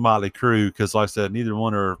least with Motley Crue, because like I said, neither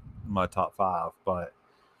one are my top 5, but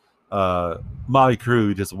Motley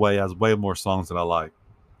Crue just has way more songs that I like.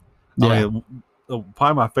 Yeah. I mean,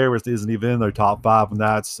 probably my favorite isn't even in their top 5, and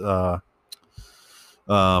that's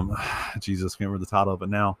Jesus, can't remember the title of it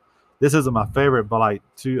now. This isn't my favorite, but like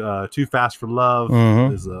Too Fast for Love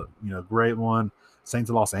is a great one. Saints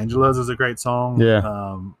of Los Angeles is a great song.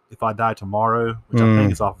 Yeah. If I Die Tomorrow, which I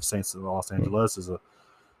think is off of Saints of Los Angeles, is a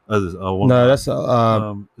one. No, that's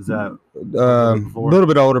is that a little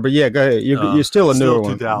bit older, but yeah, go ahead. You're still a newer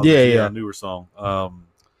one. Yeah, newer song. Let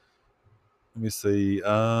me see.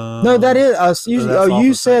 No, that is.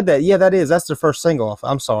 You said that. Yeah, that is. That's the first single.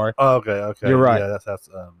 I'm sorry. Oh, okay. You're right. Yeah, that's.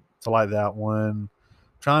 I like that one.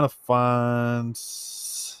 Trying to find.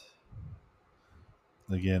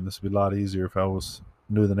 Again, this would be a lot easier if I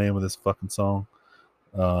knew the name of this fucking song.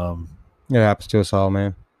 It happens to us all,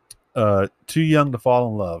 man. Too Young to Fall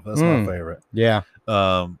in Love. That's my favorite. Yeah.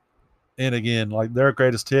 And again, like their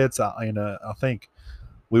greatest hits. I think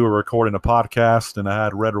we were recording a podcast, and I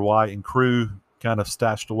had Red or White and Crew kind of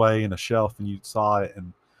stashed away in a shelf, and you saw it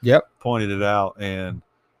and pointed it out. And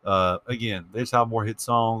again, they just have more hit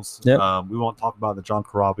songs. Yep. We won't talk about the John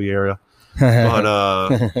Corabi era, but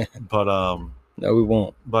no, we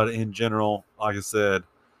won't. But in general, like I said,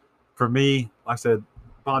 for me, like I said,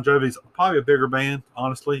 Bon Jovi's probably a bigger band.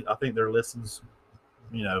 Honestly, I think their listens,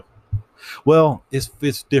 well,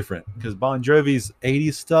 it's different because Bon Jovi's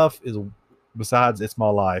 '80s stuff is, besides "It's My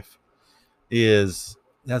Life," has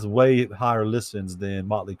way higher listens than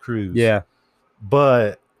Motley Crue's. Yeah,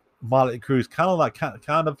 but Motley Crue's kind of like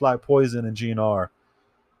Poison and GNR.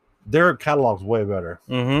 Their catalog's way better.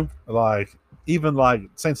 Like even like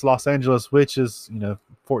Saints of Los Angeles, which is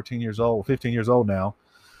 15 years old now.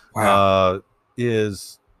 Wow.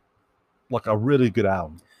 Is like a really good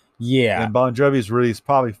album. Yeah. And Bon Jovi's released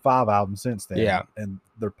probably 5 albums since then. Yeah. And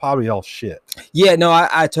they're probably all shit. Yeah, no,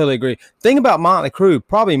 I totally agree. Thing about Motley Crue,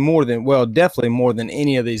 definitely more than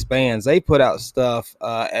any of these bands, they put out stuff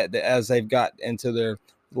as they've got into their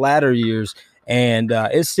latter years, and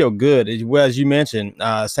it's still good. As you mentioned,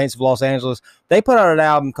 Saints of Los Angeles, they put out an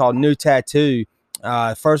album called New Tattoo,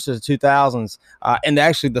 first of the 2000s, and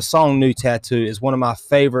actually the song New Tattoo is one of my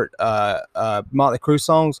favorite Motley Crue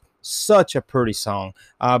songs. Such a pretty song,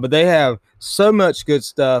 but they have so much good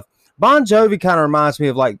stuff. Bon Jovi kind of reminds me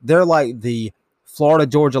of they're like the Florida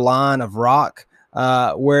Georgia Line of rock,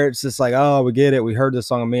 where it's just like, oh, we get it, we heard this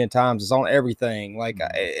song a million times, it's on everything.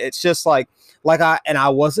 It's just like I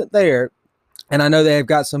wasn't there, and I know they have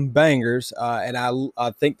got some bangers, and I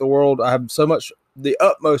think I have the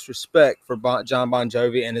utmost respect for John Bon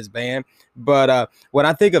Jovi and his band. But when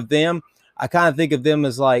I think of them, I kind of think of them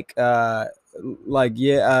as like they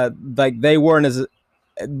weren't as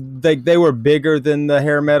they were bigger than the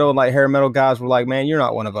hair metal, and like hair metal guys were like, man, you're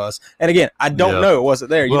not one of us. And again, I don't know, it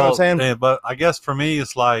wasn't there. You know what I'm saying? But I guess for me,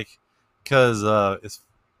 it's like, because if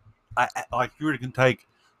you were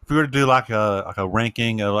to do like a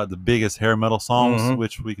ranking of like the biggest hair metal songs,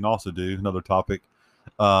 which we can also do, another topic.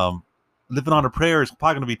 Living on a Prayer is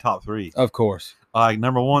probably going to be top 3. Of course. Like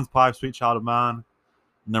number 1's probably Sweet Child of Mine.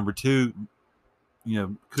 Number 2, I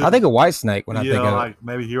think of Whitesnake when I think of it.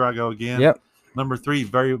 Maybe Here I Go Again. Yep. Number 3,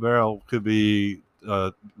 very well could be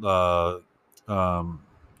what's the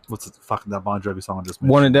fucking that Bon Jovi song I just mentioned?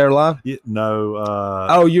 Wanted Dead or Alive? Yeah,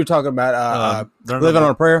 no. You're talking about Living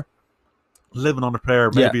on a Prayer? Living on a Prayer,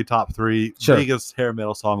 maybe top 3 biggest hair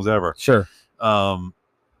metal songs ever. Sure. And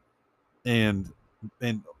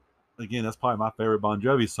again, that's probably my favorite Bon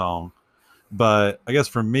Jovi song. But I guess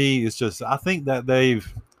for me, it's just I think that they've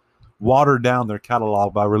watered down their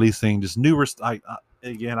catalog by releasing just newer.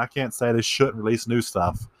 Again, I can't say they shouldn't release new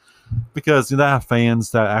stuff because they have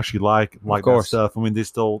fans that actually like that stuff. I mean, they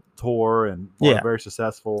still tour and are very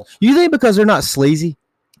successful. You think because they're not sleazy?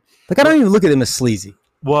 Like I don't even look at them as sleazy.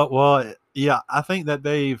 Well, yeah, I think that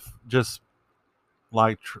they've just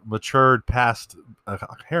matured past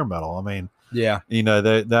hair metal. I mean, yeah,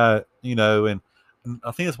 that and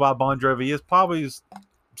I think that's why Bon Jovi is probably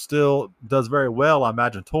still does very well. I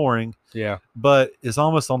imagine touring, Yeah. but it's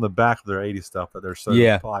almost on the back of their '80s stuff that they're so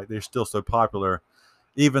Yeah. like they're still so popular.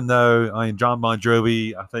 Even though I mean John Bon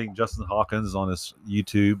Jovi, I think Justin Hawkins is on his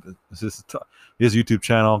YouTube. It's his YouTube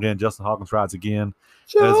channel again. Justin Hawkins Rides Again,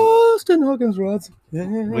 Justin Hawkins Rides,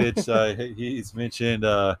 which he's mentioned.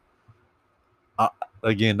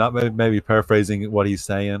 Again, not maybe paraphrasing what he's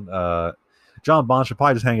saying. John Bon should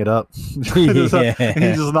probably just hang it up. He's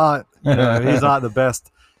just not, he's not the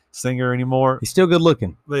best singer anymore. He's still good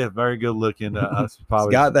looking. Yeah, very good looking.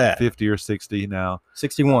 Probably got that 50 or 60 now.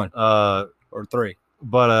 61 or 3.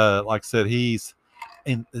 But like I said,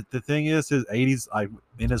 and the thing is, his 80s, like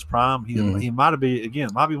in his prime, he might be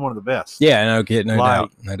one of the best. Yeah, no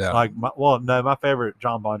doubt. Like my favorite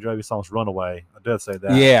John Bon Jovi song is "Runaway." I did say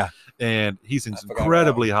that. Yeah, and he sings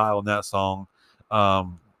incredibly high on that song.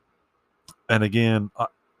 And again,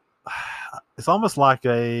 it's almost like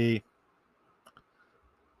not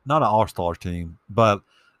an all-star team, but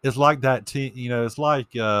it's like that team. It's like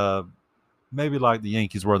maybe like the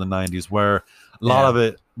Yankees were in the '90s, where a lot of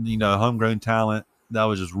it, homegrown talent that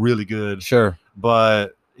was just really good. Sure,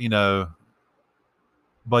 but you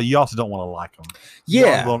also don't want to like them.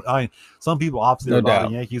 Yeah, some people obviously are a lot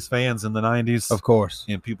of Yankees fans in the '90s, of course,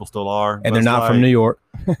 and people still are, and they're not from New York.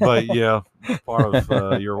 But yeah, part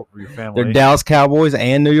of your family. They're Dallas Cowboys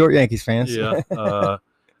and New York Yankees fans. Yeah,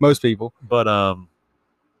 most people.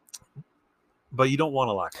 But you don't want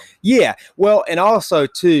to like them. Yeah, well, and also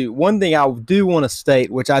too, one thing I do want to state,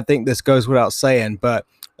 which I think this goes without saying, but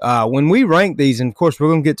when we rank these, and of course we're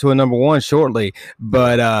going to get to a number one shortly,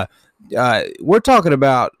 but we're talking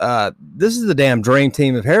about this is the damn dream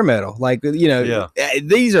team of hair metal. Like,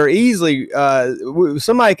 these are easily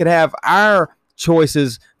somebody could have our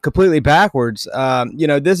choices completely backwards.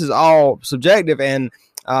 This is all subjective, and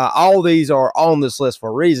all these are on this list for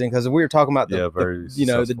a reason, because we were talking about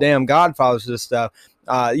the damn godfathers of this stuff.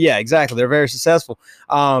 Yeah, exactly. They're very successful.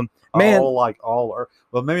 Man,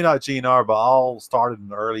 well, maybe not GNR, but all started in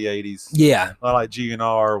the early 80s. Yeah. Not like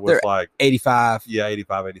GNR was like 85. Yeah,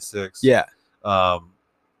 85, 86. Yeah.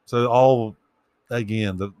 So all,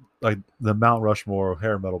 again, the Mount Rushmore of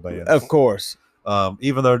hair metal bands. Of course.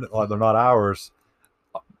 Even though they're not ours,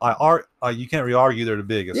 you can't really argue they're the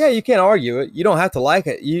biggest. Yeah, you can't argue it. You don't have to like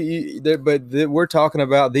it. But we're talking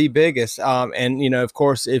about the biggest. And of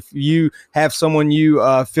course, if you have someone you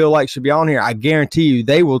feel like should be on here, I guarantee you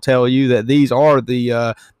they will tell you that these are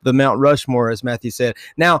the Mount Rushmore, as Matthew said.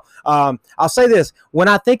 Now, I'll say this: when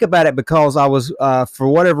I think about it, because I was for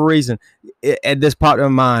whatever reason, at this part of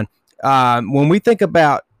my mind, when we think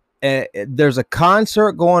about there's a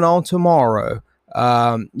concert going on tomorrow,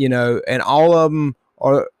 and all of them.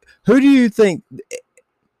 Or who do you think?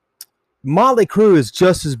 Motley Crue is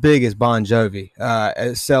just as big as Bon Jovi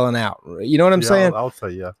as selling out. You know what I'm saying? I'll say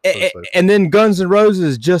yeah. And then Guns N' Roses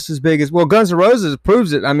is just as big as Guns N' Roses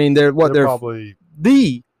proves it. I mean, they're probably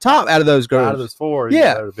the top out of those girls. Out of those four,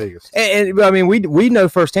 yeah, they're the biggest. And I mean, we know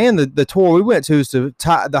firsthand the tour we went to is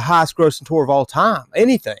the highest grossing tour of all time.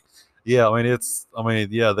 Anything. Yeah,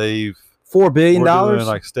 they've $4 billion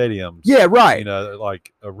like stadiums. Yeah, right.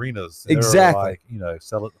 Like arenas. Exactly.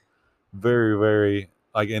 Sell it very, very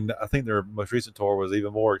and I think their most recent tour was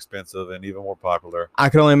even more expensive and even more popular. I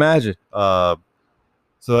can only imagine. So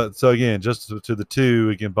again, just to the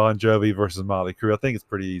two, again, Bon Jovi versus Motley Crue, I think it's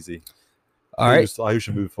pretty easy. All right. Who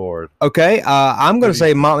should move forward? Okay. I'm going to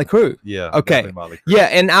say Motley Crue. Yeah. Okay. Motley Crue. Yeah.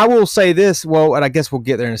 And I will say this. Well, and I guess we'll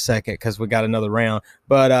get there in a second because we got another round.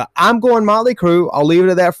 But I'm going Motley Crue. I'll leave it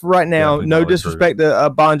at that for right now. Definitely no Motley disrespect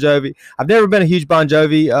to Bon Jovi. I've never been a huge Bon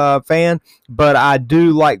Jovi fan, but I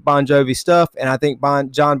do like Bon Jovi stuff. And I think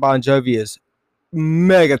John Bon Jovi is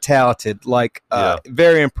mega talented,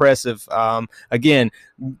 very impressive. Again,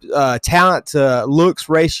 talent to looks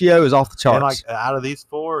ratio is off the charts. And out of these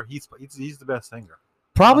four, he's the best singer.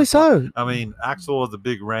 Probably so. I mean, Axl is a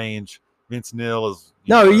big range. Vince Neil is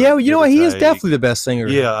you know what? He is definitely the best singer.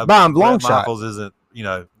 Yeah, by a long shot. Michaels isn't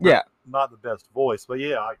not the best voice, but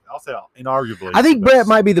I'll say inarguably. I think Brett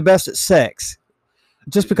might be the best at sex,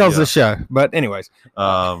 just because of the show. But anyways,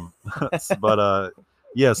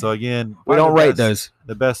 yeah, so again, we don't rate those.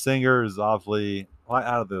 The best singer is obviously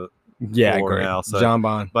out of the four now. So John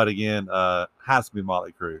Bon. But again, has to be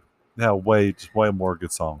Motley Crue. They have way more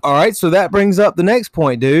good songs. All right, so that brings up the next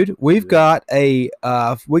point, dude. We've got a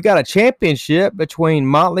championship between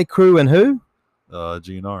Motley Crue and who?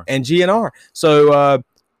 GNR. And GNR. So, all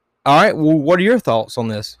right. Well, what are your thoughts on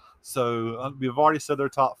this? So we've already said their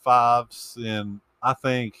top fives, and I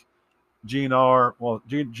think GNR. Well,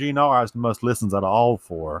 GNR has the most listens out of all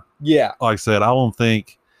four. Yeah. Like I said, I don't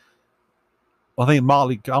think. I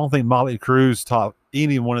don't think Motley Crue's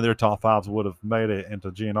any one of their top fives would have made it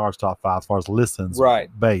into GNR's top five as far as listens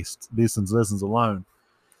listens alone.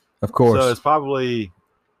 Of course. So it's probably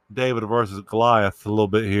David versus Goliath a little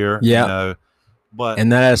bit here. Yeah. But in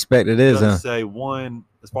that aspect, it is. Say one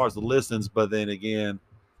as far as the listens, but then again,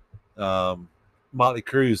 Motley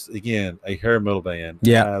Crue's again a hair metal band.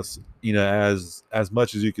 Yeah. As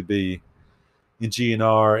much as you could be, in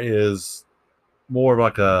GNR is more of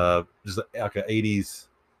like a 80s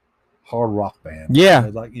hard rock band.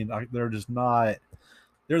 Yeah. They're just not.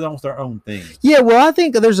 They're almost their own thing. Yeah, well, I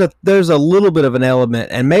think there's a little bit of an element,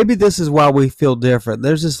 and maybe this is why we feel different.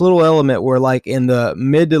 There's this little element where, like in the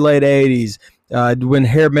mid to late '80s, when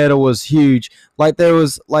hair metal was huge, like there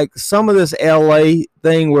was like some of this LA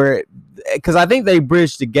thing where, because I think they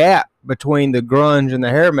bridged the gap between the grunge and the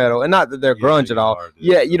hair metal, and not that they're grunge at all.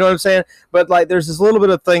 Yeah, you know what I'm saying? But like there's this little bit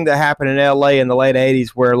of thing that happened in LA in the late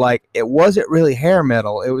 '80s where like it wasn't really hair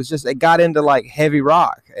metal. It was just, it got into like heavy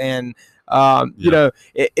rock, and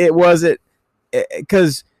it wasn't,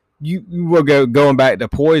 because you will going back to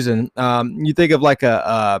Poison. You think of like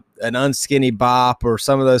an Unskinny Bop or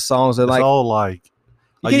some of those songs that, it's like, all like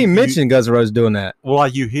you can't even mention Guns N' Roses doing that. Well,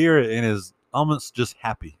 like you hear it and it's almost just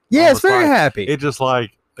happy. Yeah, almost it's very happy. It just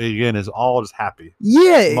like, again, it's all just happy.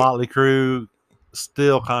 Yeah. Motley Crue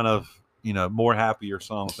still kind of, more happier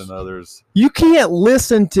songs than others. You can't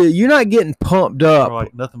listen to, you're not getting pumped up. Or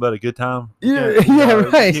like Nothing But a Good Time. Yeah,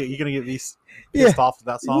 right. You're going to get these pissed off with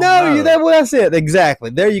that song? No, that's it.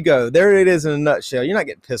 Exactly. There you go. There it is in a nutshell. You're not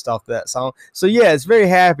getting pissed off with that song. So yeah, it's very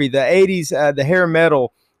happy. The 80s, the hair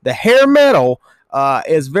metal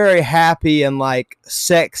is very happy and like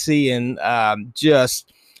sexy, and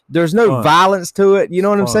just, there's no violence to it. You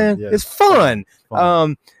know what I'm saying? Yeah, it's fun.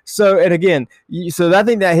 So, and again, so I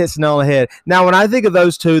think that hits the nail on the head. Now, when I think of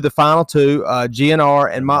those two, the final two,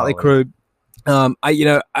 GNR and Motley Crue,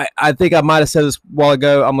 I think I might have said this a while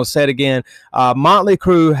ago. I'm gonna say it again. Motley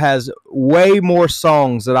Crue has way more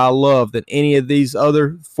songs that I love than any of these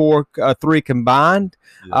other three combined.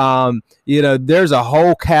 Yeah. There's a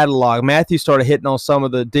whole catalog. Matthew started hitting on some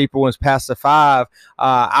of the deeper ones past the five.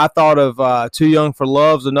 I thought of Too Young for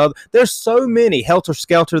Love's another. There's so many. Helter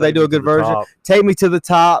Skelter, they do a good version. Take Me to the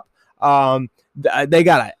Top. They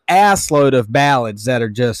got an ass load of ballads that are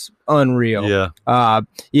just unreal. Yeah.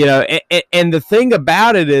 And the thing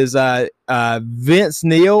about it is, Vince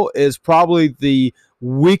Neil is probably the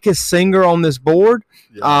weakest singer on this board.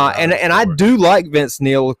 And I do like Vince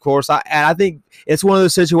Neil, of course. I think it's one of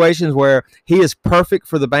those situations where he is perfect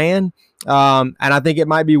for the band. And I think it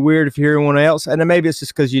might be weird if you hear anyone else. And then maybe it's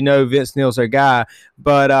just because Vince Neil's their guy.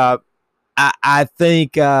 But I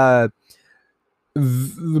think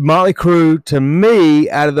Motley Crue, to me,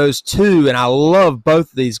 out of those two, and I love both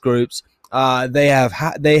of these groups, they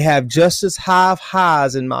have just as high of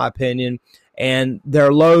highs, in my opinion, and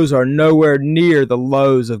their lows are nowhere near the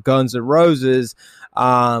lows of Guns N' Roses.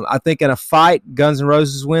 I think in a fight, Guns N'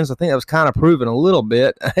 Roses wins. I think that was kind of proven a little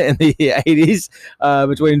bit in the 80s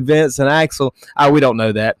between Vince and Axl. We don't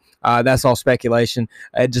know that. That's all speculation.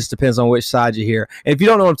 It just depends on which side you hear. And if you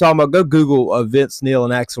don't know what I'm talking about, go Google Vince Neil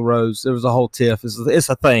and Axl Rose. There was a whole tiff. It's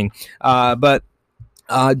a thing. But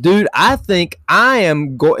dude, I think I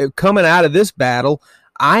am coming out of this battle.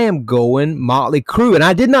 I am going Motley Crue, and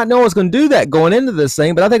I did not know I was going to do that going into this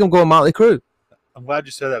thing, but I think I'm going Motley Crue. I'm glad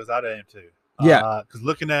you said that, because I am too. Yeah, because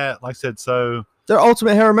looking at, like I said, so they're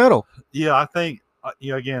ultimate hair metal. Yeah, I think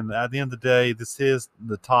again, at the end of the day, this is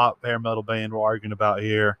the top hair metal band we're arguing about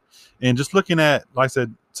here, and just looking at, like I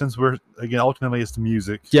said, since we're ultimately it's the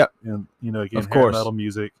music. Yep. And again, of hair course, metal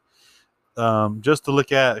music. Just to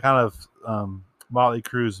look at kind of Motley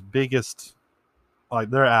Crue's biggest,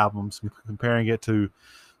 like their albums, comparing it to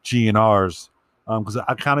GNR's, because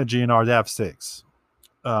I counted GNR, they have 6.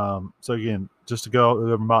 So again, just to go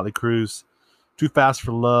over Motley Crue's, Too Fast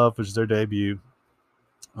for Love, which is their debut.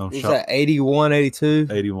 Was that 81, 82?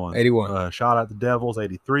 81. Shot at the Devils,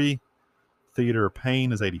 83. Theater of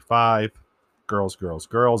Pain is 85. Girls, Girls,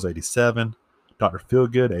 Girls, 87. Dr.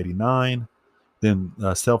 Feelgood, 89. Then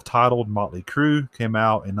self-titled Motley Crue came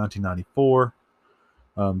out in 1994.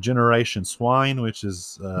 Generation Swine, which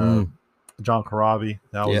is John Corabi,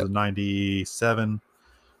 that was in 97.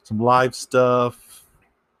 Some live stuff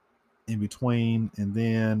in between, and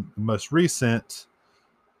then the most recent,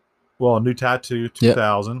 New Tattoo,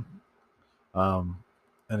 2000. And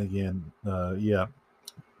again,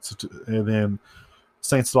 so and then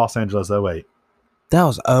Saints of Los Angeles, 08. That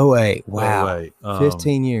was 08. Wow. 08.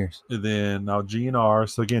 15 years. And then now GNR.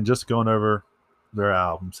 So again, just going over their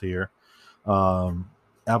albums here.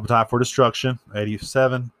 Appetite for Destruction,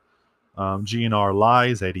 87. GNR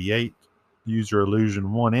Lies, 88. Use Your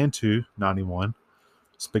Illusion 1 and 2, 91.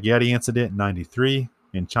 Spaghetti Incident, 93.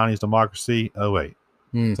 And Chinese Democracy, 08.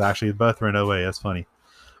 Hmm. It's actually both are in 08. That's funny.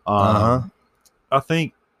 Uh-huh. I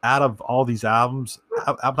think out of all these albums,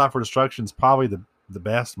 Appetite for Destruction is probably the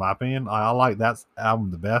best, in my opinion. I like that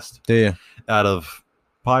album the best. Yeah. Out of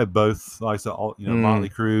probably both, like I said, all, Motley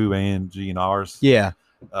Crue and GNR's. Yeah.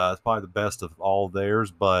 It's probably the best of all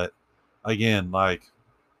theirs. But again, like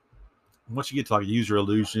once you get to like Use Your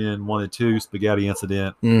Illusion 1 and 2, Spaghetti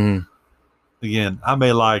Incident. Mm-hmm. Again, I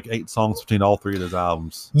made like 8 songs between all 3 of those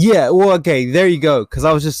albums. Yeah, well, okay, there you go. Because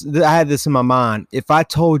I had this in my mind. If I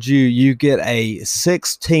told you get a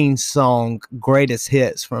 16-song greatest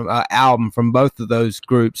hits from album from both of those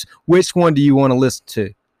groups, which one do you want to listen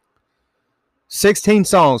to? 16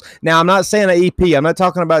 songs. Now, I'm not saying an EP. I'm not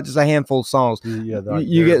talking about just a handful of songs. Yeah,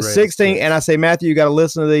 you get 16, and I say, Matthew, you got to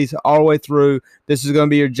listen to these all the way through. This is going to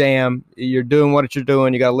be your jam. You're doing what you're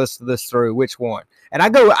doing. You got to listen to this through. Which one? And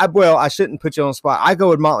I shouldn't put you on the spot. I go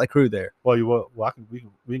with Motley Crue there. Well, we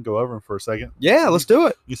can go over them for a second. Yeah, let's do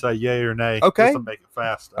it. You say yay or nay. Okay. Just to make it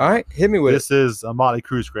fast. All right, hit me with this is Motley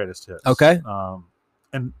Crue's greatest hits. Okay.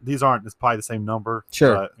 And these aren't. It's probably the same number.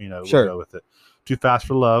 Sure. But, we'll go with it. Too Fast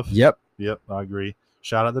for Love. Yep. I agree.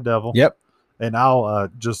 Shout Out the Devil. Yep. And I'll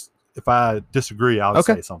if I disagree, I'll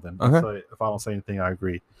say something. Okay. So if I don't say anything, I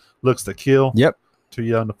agree. Looks to Kill. Yep. Too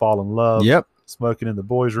Young to Fall in Love. Yep. Smoking in the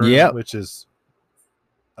Boys' Room. Yep. Which is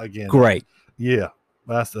again great. Yeah,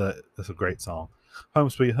 that's a great song. Home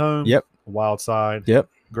Sweet Home. Yep. Wild Side. Yep.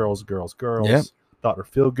 Girls, Girls, Girls. Yep. Dr.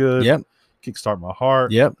 Feelgood. Yep. Kickstart My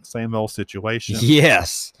Heart. Yep. Same Old Situation.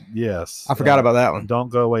 Yes. Yes. I forgot about that one. Don't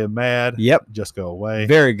Go Away Mad. Yep. Just Go Away.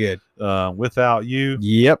 Very good. Without You.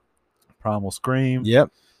 Yep. Primal Scream. Yep.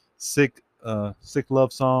 Sick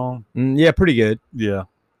Love Song. Yeah, pretty good. Yeah.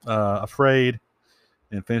 Afraid.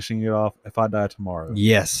 And finishing it off, If I Die Tomorrow.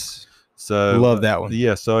 Yes. So love that one.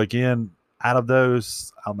 Yeah. So again, out of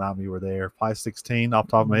those, I don't know how many were there. Probably 16 off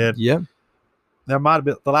the top of my head. Yep. There might have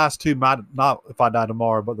been the last 2 might not If I Die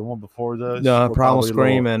Tomorrow, but the one before those. Primal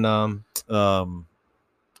Scream and the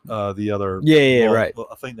other. Yeah, right.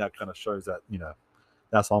 I think that kind of shows that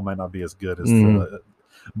that song may not be as good as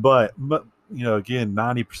but again,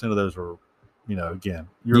 90% of those were again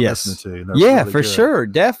you're listening to. And yeah, really for good. Sure,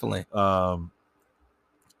 definitely.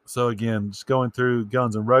 So again, just going through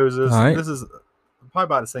Guns N' Roses. Right. This is probably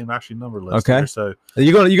about the same actually number list. Okay. Here, so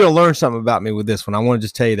you're gonna learn something about me with this one. I want to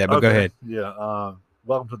just tell you that, but go ahead. Yeah.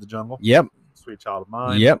 Welcome to the Jungle. Yep. Sweet Child of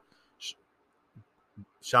Mine. Yep.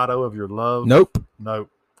 Shadow of Your Love. Nope.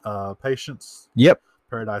 Patience. Yep.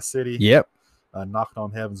 Paradise City. Yep. Knocking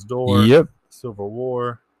on Heaven's Door. Yep. Civil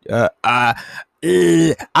War. I'm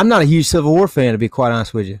not a huge Civil War fan, to be quite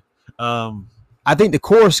honest with you. I think the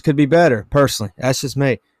chorus could be better, personally. That's just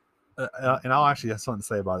me. And I'll actually have something to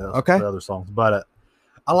say about that. Okay. The other songs, but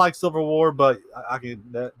I like Civil War, but I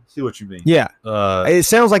can see what you mean. Yeah. It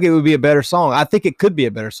sounds like it would be a better song. I think it could be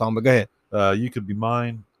a better song, but go ahead. You Could Be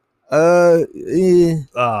Mine. That's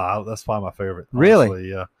probably my favorite. Really? Honestly,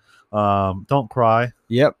 yeah. Don't Cry.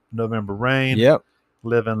 Yep. November Rain. Yep.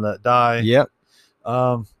 Live and Let Die. Yep.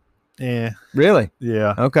 Really?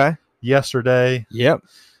 Yeah. Okay. Yesterday. Yep.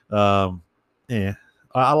 I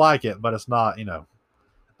like it, but it's not. I'm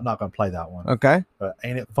not going to play that one. Okay.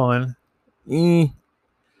 Ain't It Fun?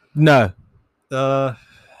 No. I'm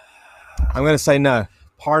going to say no.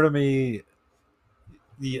 Part of me.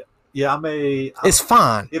 Yeah, I may. It's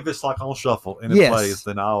fine. If it's like on shuffle and it plays,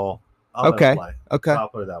 then I'll okay. Let it play. Okay. I'll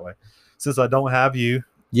put it that way. Since I don't have you.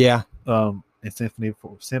 Yeah. And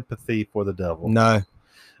Sympathy for the Devil. No.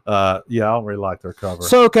 I don't really like their cover.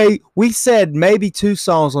 So we said maybe 2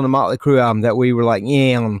 songs on the Motley Crue album that we were like,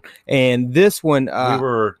 yeah, and this one, we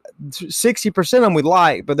were 60% of them we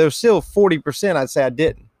liked, but there's still 40% I'd say I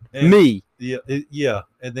didn't. Me. Yeah.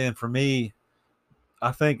 And then for me,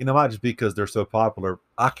 I think, and it might just be because they're so popular,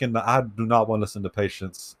 I do not want to listen to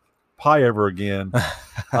Patience probably ever again.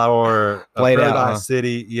 Or Paradise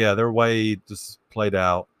City. Yeah, they're way just played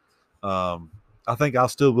out. I think I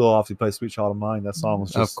still will obviously play Sweet Child of Mine. That song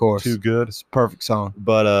was just too good. It's a perfect song.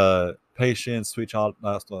 But Patience, Sweet Child,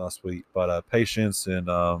 not Sweet, but Patience and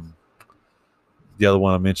the other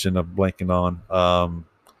one I mentioned, I'm blanking on,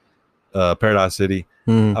 Paradise City.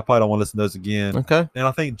 I probably don't want to listen to those again. Okay. And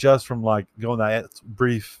I think just from like going that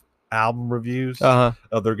brief album reviews of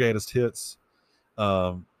their greatest hits,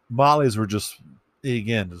 Molly's were just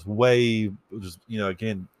way,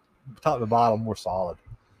 again, top to bottom, more solid.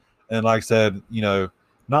 And like I said,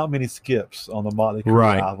 not many skips on the Motley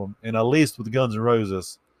Crue album, and at least with Guns N'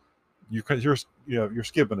 Roses, you're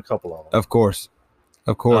skipping a couple of them. Of course.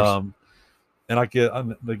 And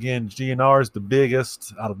again, GNR is the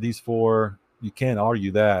biggest out of these four. You can't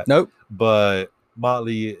argue that. Nope. But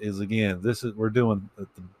Motley is, again, we're doing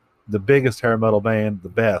the biggest hair metal band, the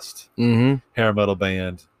best hair metal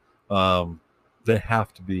band. They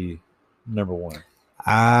have to be number one.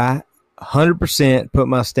 I 100% put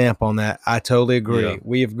my stamp on that. I totally agree. Yeah.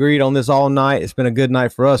 We have agreed on this all night. It's been a good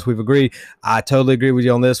night for us. We've agreed. I totally agree with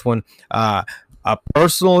you on this one.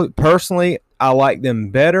 Personally, I like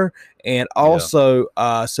them better, and also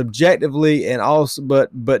subjectively, and also,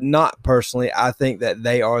 but not personally, I think that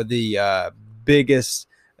they are the biggest.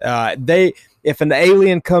 If an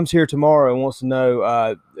alien comes here tomorrow and wants to know,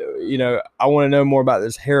 I want to know more about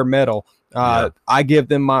this hair metal. I give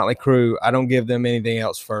them Motley Crue. I don't give them anything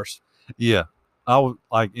else first. Yeah, I would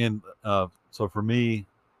like in. So for me,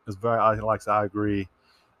 it's I agree.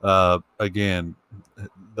 Again,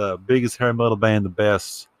 the biggest hair metal band, the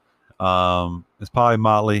best. It's probably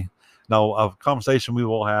Motley. Now, a conversation we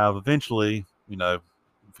will have eventually, if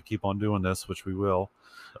we keep on doing this, which we will,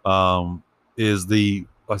 is like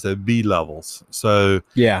I said, B levels. So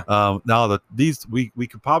now these we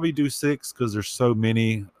could probably do 6 because there's so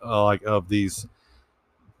many of these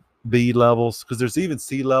B levels, because there's even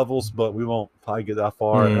C levels, but we won't probably get that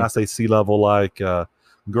far. And I say C level like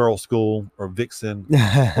Girl School or Vixen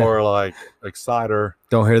or like Exciter.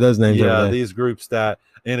 Don't hear those names. Yeah, these groups that,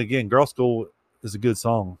 and again, Girl School is a good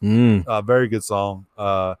song, very good song.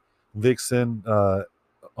 Vixen, I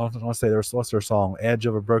want to say what's their song? Edge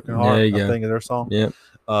of a Broken Heart. I think is their song. Yeah.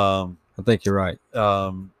 I think you're right.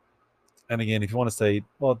 And again, if you want to say,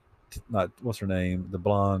 well, not what's her name, the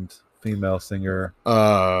blonde female singer,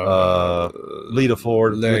 Lita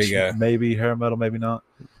Ford. There you go. Maybe hair metal, maybe not.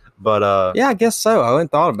 But yeah, I guess so. I hadn't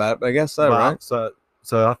thought about it, but I guess so, right? So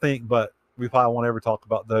I think, but we probably won't ever talk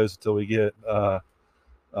about those until we get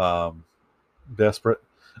desperate.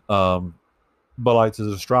 But like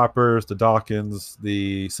the Strappers, the Dawkins,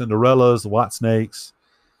 the Cinderellas, the White Snakes,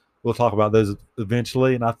 we'll talk about those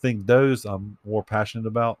eventually. And I think those I'm more passionate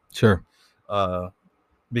about. Sure.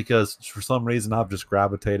 Because for some reason I've just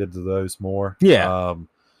gravitated to those more. Yeah.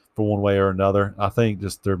 For one way or another. I think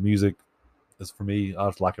just their music is, for me, I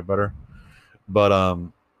just like it better. But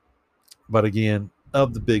again,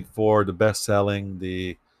 of the big four, the best selling,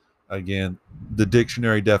 the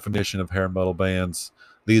dictionary definition of hair metal bands,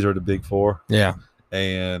 these are the big four. Yeah.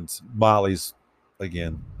 And Motley's,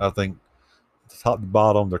 again, I think top to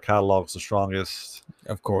bottom, their catalog's the strongest.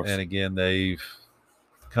 Of course. And again, they've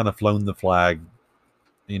kind of flown the flag,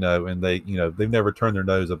 and they've never turned their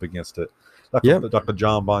nose up against it. Like a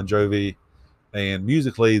John Bon Jovi, and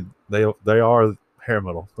musically they are hair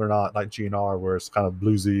metal. They're not like GNR where it's kind of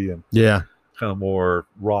bluesy and kind of more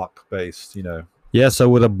rock based, Yeah, so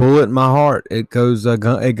with a bullet in my heart, it goes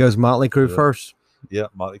Motley Crue first. Yeah,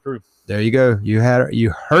 Motley Crue. There you go. You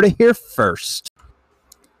heard it here first.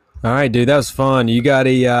 All right, dude, that was fun. You got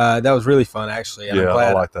that was really fun, actually. And yeah, I'm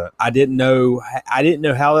glad. I like that. I didn't know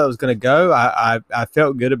how that was going to go. I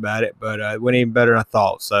felt good about it, but it went even better than I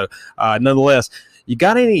thought. So, nonetheless, you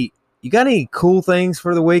got any cool things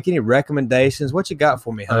for the week? Any recommendations? What you got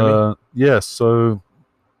for me, homie? Yes. So,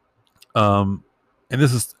 so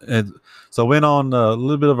I went on a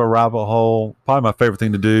little bit of a rabbit hole. Probably my favorite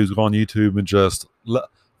thing to do is go on YouTube and just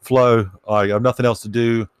flow. Like I have nothing else to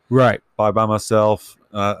do. Right. By myself.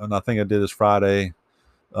 And I think I did this Friday.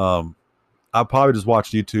 I probably just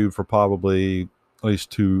watched YouTube for probably at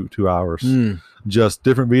least two hours. Just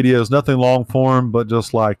different videos, nothing long form, but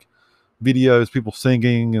just like videos, people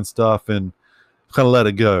singing and stuff, and kind of let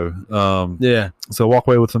it go. So walk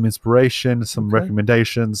away with some inspiration, some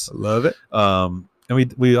recommendations. I love it. And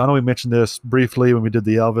we I know we mentioned this briefly when we did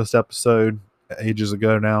the Elvis episode ages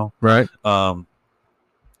ago now. Right.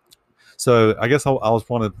 So I guess I was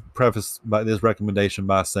want to preface this recommendation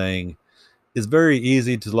by saying it's very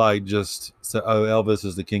easy to just say, oh, Elvis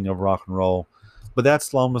is the king of rock and roll, but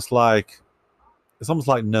that's almost like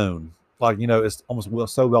known, it's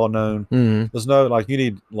almost so well known. There's no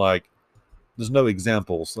there's no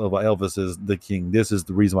examples of Elvis is the king. This is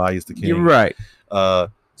the reason why he's the king. You're right.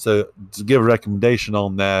 So to give a recommendation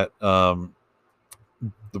on that, the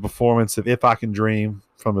performance of "If I Can Dream"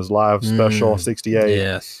 from his live special '68.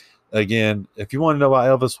 Yes. Again, if you want to know why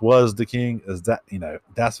Elvis was the king, is that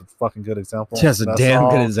that's a fucking good example. Just a damn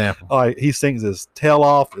good example. He sings his tail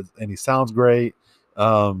off, and he sounds great.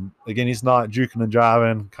 Again, he's not juking and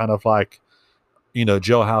jiving, kind of like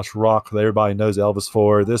jailhouse rock that everybody knows Elvis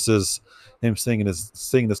for. This is him singing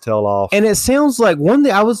his tail off. And it sounds like one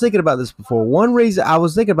thing I was thinking about this before. One reason I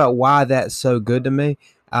was thinking about why that's so good to me,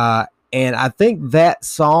 and I think that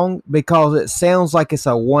song, because it sounds like it's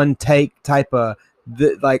a one take type of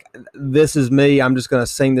like this is me. I'm just gonna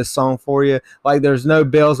sing this song for you. Like there's no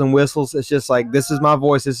bells and whistles. It's just like this is my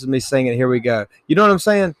voice. This is me singing. Here we go. You know what I'm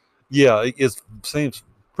saying? Yeah, it seems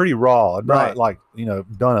pretty raw, Right. not like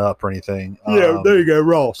done up or anything. There you go.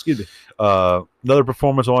 Raw. Excuse me. Another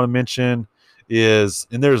performance I want to mention is,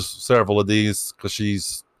 and there's several of these because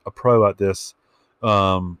she's a pro at this.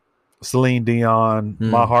 Celine Dion,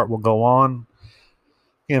 "My Heart Will Go On,"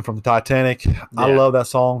 again from the Titanic. Yeah. I love that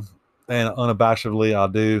song, and unabashedly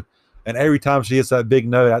I do. And every time she hits that big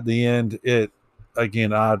note at the end, I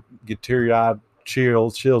get teary-eyed,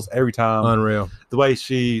 chills every time. Unreal. The way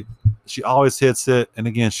she always hits it, and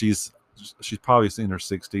again, she's probably in her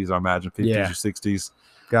 60s, I imagine, 50s or 60s.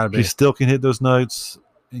 Gotta be. She still can hit those notes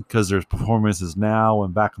because there's performances now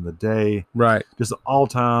and back in the day. Right. Just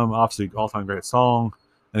all-time great song.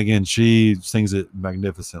 And again, she sings it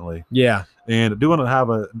magnificently. Yeah. And I do want to have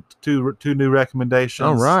two new recommendations.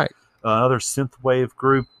 All right. Another synthwave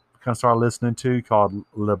group I kind of started listening to called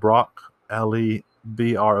LeBrock, Lebrock.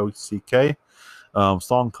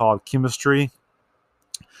 Song called "Chemistry."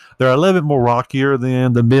 They're a little bit more rockier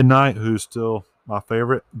than the Midnight, who's still my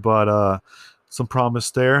favorite, but some promise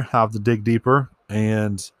there. Have to dig deeper.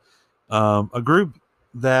 And a group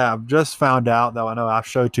that I've just found out that I know I've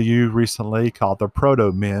showed to you recently called the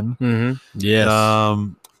Proto Men. Mm-hmm. Yes.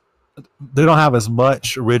 They don't have as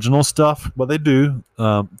much original stuff, but they do.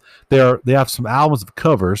 They have some albums of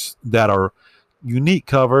covers that are unique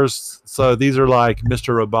covers. So these are like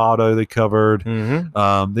Mr. Roboto they covered.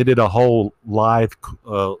 Mm-hmm. They did a whole live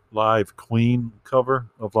Queen cover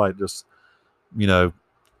of like just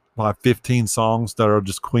like 15 songs that are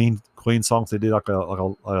just Queen songs. They did like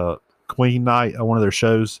a Queen night at one of their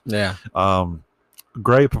shows. Yeah.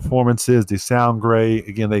 Great performances. They sound great.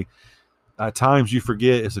 Again, they at times you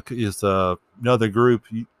forget it's another group.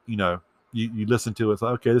 You listen to it. It's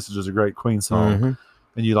like, okay, this is just a great Queen song. Mm-hmm.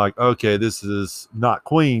 And you're like, okay, this is not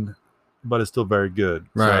Queen, but it's still very good.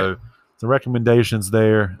 Right. So some recommendations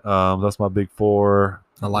there. That's my big four.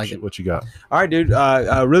 I like it. What you got? All right, dude.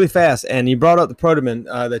 Really fast. And you brought up the Protoman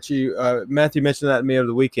that Matthew mentioned that to me over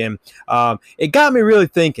the weekend. It got me really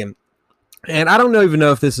thinking. And I don't even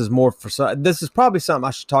know if this is more for this is probably something I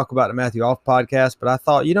should talk about in Matthew Off podcast, but I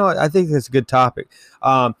thought, I think it's a good topic.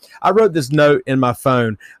 I wrote this note in my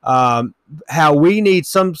phone, how we need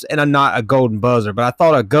and I'm not a golden buzzer, but I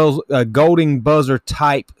thought a golden buzzer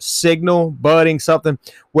type signal, budding, something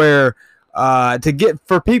where to get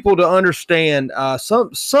for people to understand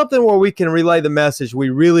something where we can relay the message. We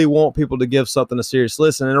really want people to give something a serious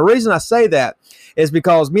listen. And the reason I say that is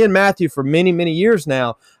because me and Matthew for many, many years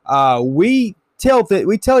now, we tell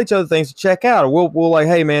each other things to check out, or we'll like,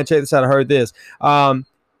 hey man, check this out. I heard this. And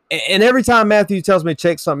every time Matthew tells me to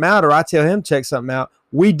check something out, or I tell him to check something out,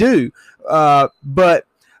 we do. But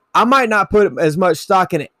I might not put as much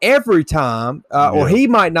stock in it every time, or he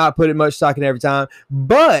might not put as much stock in it every time.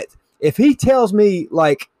 But if he tells me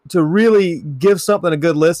like to really give something a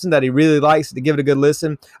good listen, that he really likes, to give it a good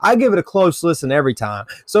listen, I give it a close listen every time.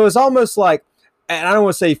 So it's almost like, and I don't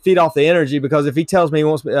want to say feed off the energy, because if he tells me he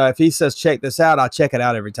wants, if he says check this out, I'll check it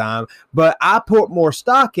out every time. But I put more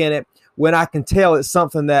stock in it when I can tell it's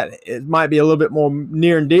something that it might be a little bit more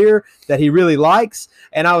near and dear that he really likes.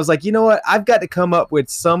 And I was like, you know what? I've got to come up with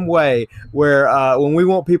some way where when we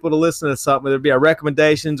want people to listen to something, whether it be our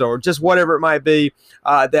recommendations or just whatever it might be,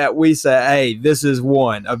 that we say, hey, this is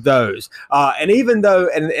one of those. And even though,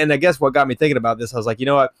 and I guess what got me thinking about this, I was like, you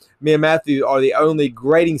know what? Me and Matthew are the only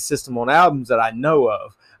grading system on albums that I know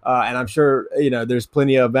of. And I'm sure, there's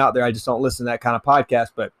plenty of them out there. I just don't listen to that kind of podcast,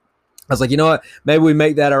 but I was like, you know what? Maybe we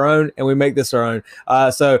make that our own, and we make this our own.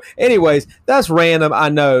 So anyways, that's random, I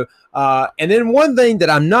know. And then one thing that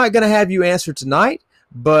I'm not going to have you answer tonight,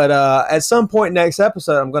 but at some point next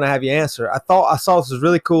episode, I'm going to have you answer. I saw this was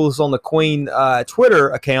really cool. It's on the Queen Twitter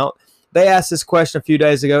account. They asked this question a few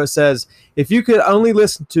days ago. It says, if you could only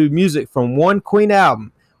listen to music from one Queen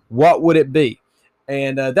album, what would it be?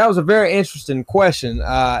 And that was a very interesting question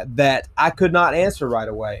that I could not answer right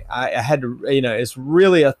away. I had to, it's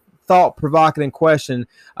really a thought-provoking question.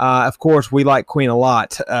 Of course, we like Queen a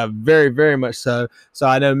lot, very, very much so. So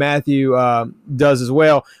I know Matthew does as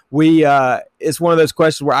well. It's one of those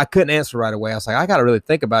questions where I couldn't answer right away. I was like, I got to really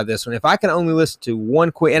think about this one. If I can only listen to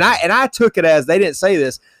one Queen, and I took it as, they didn't say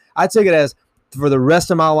this, I took it as, for the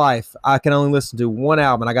rest of my life, I can only listen to one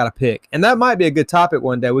album, and I got to pick. And that might be a good topic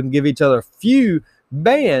one day. We can give each other a few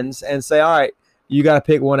bands and say, all right, you got to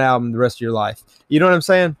pick one album the rest of your life. You know what I'm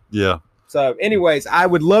saying? Yeah. So anyways, I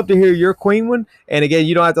would love to hear your Queen one. And again,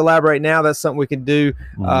 you don't have to elaborate now. That's something we can do.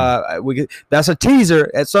 That's a teaser.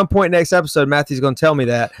 At some point next episode, Matthew's going to tell me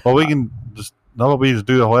that. Well, we can just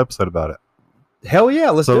do the whole episode about it. Hell yeah,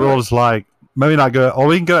 let's So do we'll it. just like maybe not go, or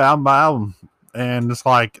we can go album by album, and it's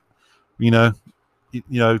like, you know,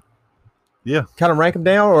 yeah, Kind of rank them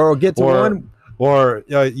down or get to or one.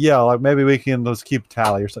 yeah, like maybe we can just keep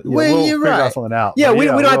tally or something. Yeah, Well, we'll you're figure right. out something out. Yeah, But we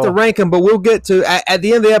don't have to rank them, but we'll get to at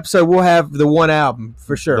the end of the episode. We'll have the one album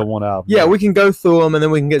for sure. the one album. Yeah, we can go through them and then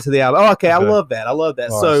we can get to the album. Oh, okay, I Okay. love that. I love that.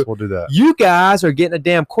 All So right, so we'll do that. you guys are getting a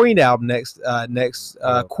damn Queen album next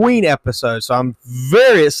Queen episode. So I'm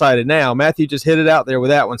very excited now. Matthew just hit it out there with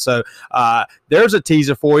that one. So there's a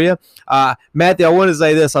teaser for you. Matthew, I wanted to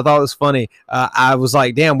say this. I thought it was funny. I was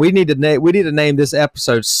like, damn, we need to name this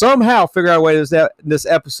episode. Somehow figure out a way to this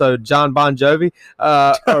episode John Bon Jovi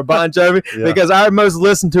or Bon Jovi Yeah. because our most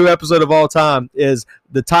listened to episode of all time is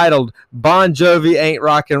the titled Bon Jovi Ain't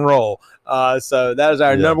Rock and Roll. So that is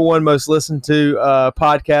our number one most listened to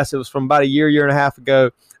podcast. It was from about a year and a half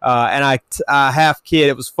ago. And I half kid.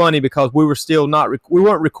 It was funny because we were still we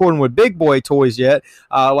weren't recording with big boy toys yet,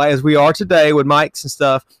 like as we are today with mics and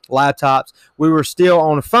stuff, laptops. We were still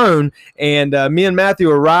on the phone, and me and Matthew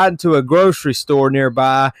were riding to a grocery store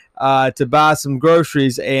nearby to buy some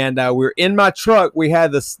groceries, and we were in my truck. We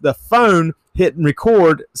had the phone hit and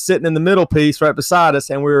record sitting in the middle piece right beside us,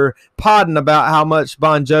 and we were podding about how much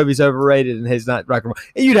Bon Jovi's overrated and he's not rock and roll.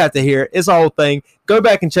 And you'd have to hear it. It's a whole thing. Go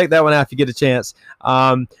back and check that one out if you get a chance.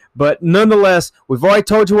 But nonetheless, we've already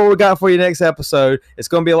told you what we got for you next episode. It's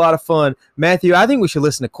going to be a lot of fun. Matthew, I think we should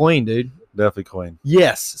listen to Queen, dude. Definitely Queen.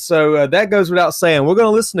 Yes. So that goes without saying. We're going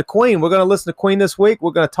to listen to Queen. We're going to listen to Queen this week.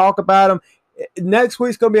 We're going to talk about them. Next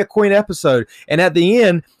week's going to be a Queen episode. And at the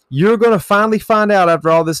end, you're going to finally find out after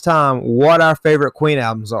all this time what our favorite Queen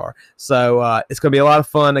albums are. So it's going to be a lot of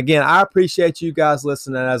fun. Again, I appreciate you guys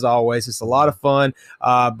listening as always. It's a lot of fun.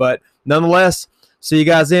 But nonetheless, see you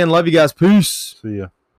guys then. Love you guys. Peace. See ya.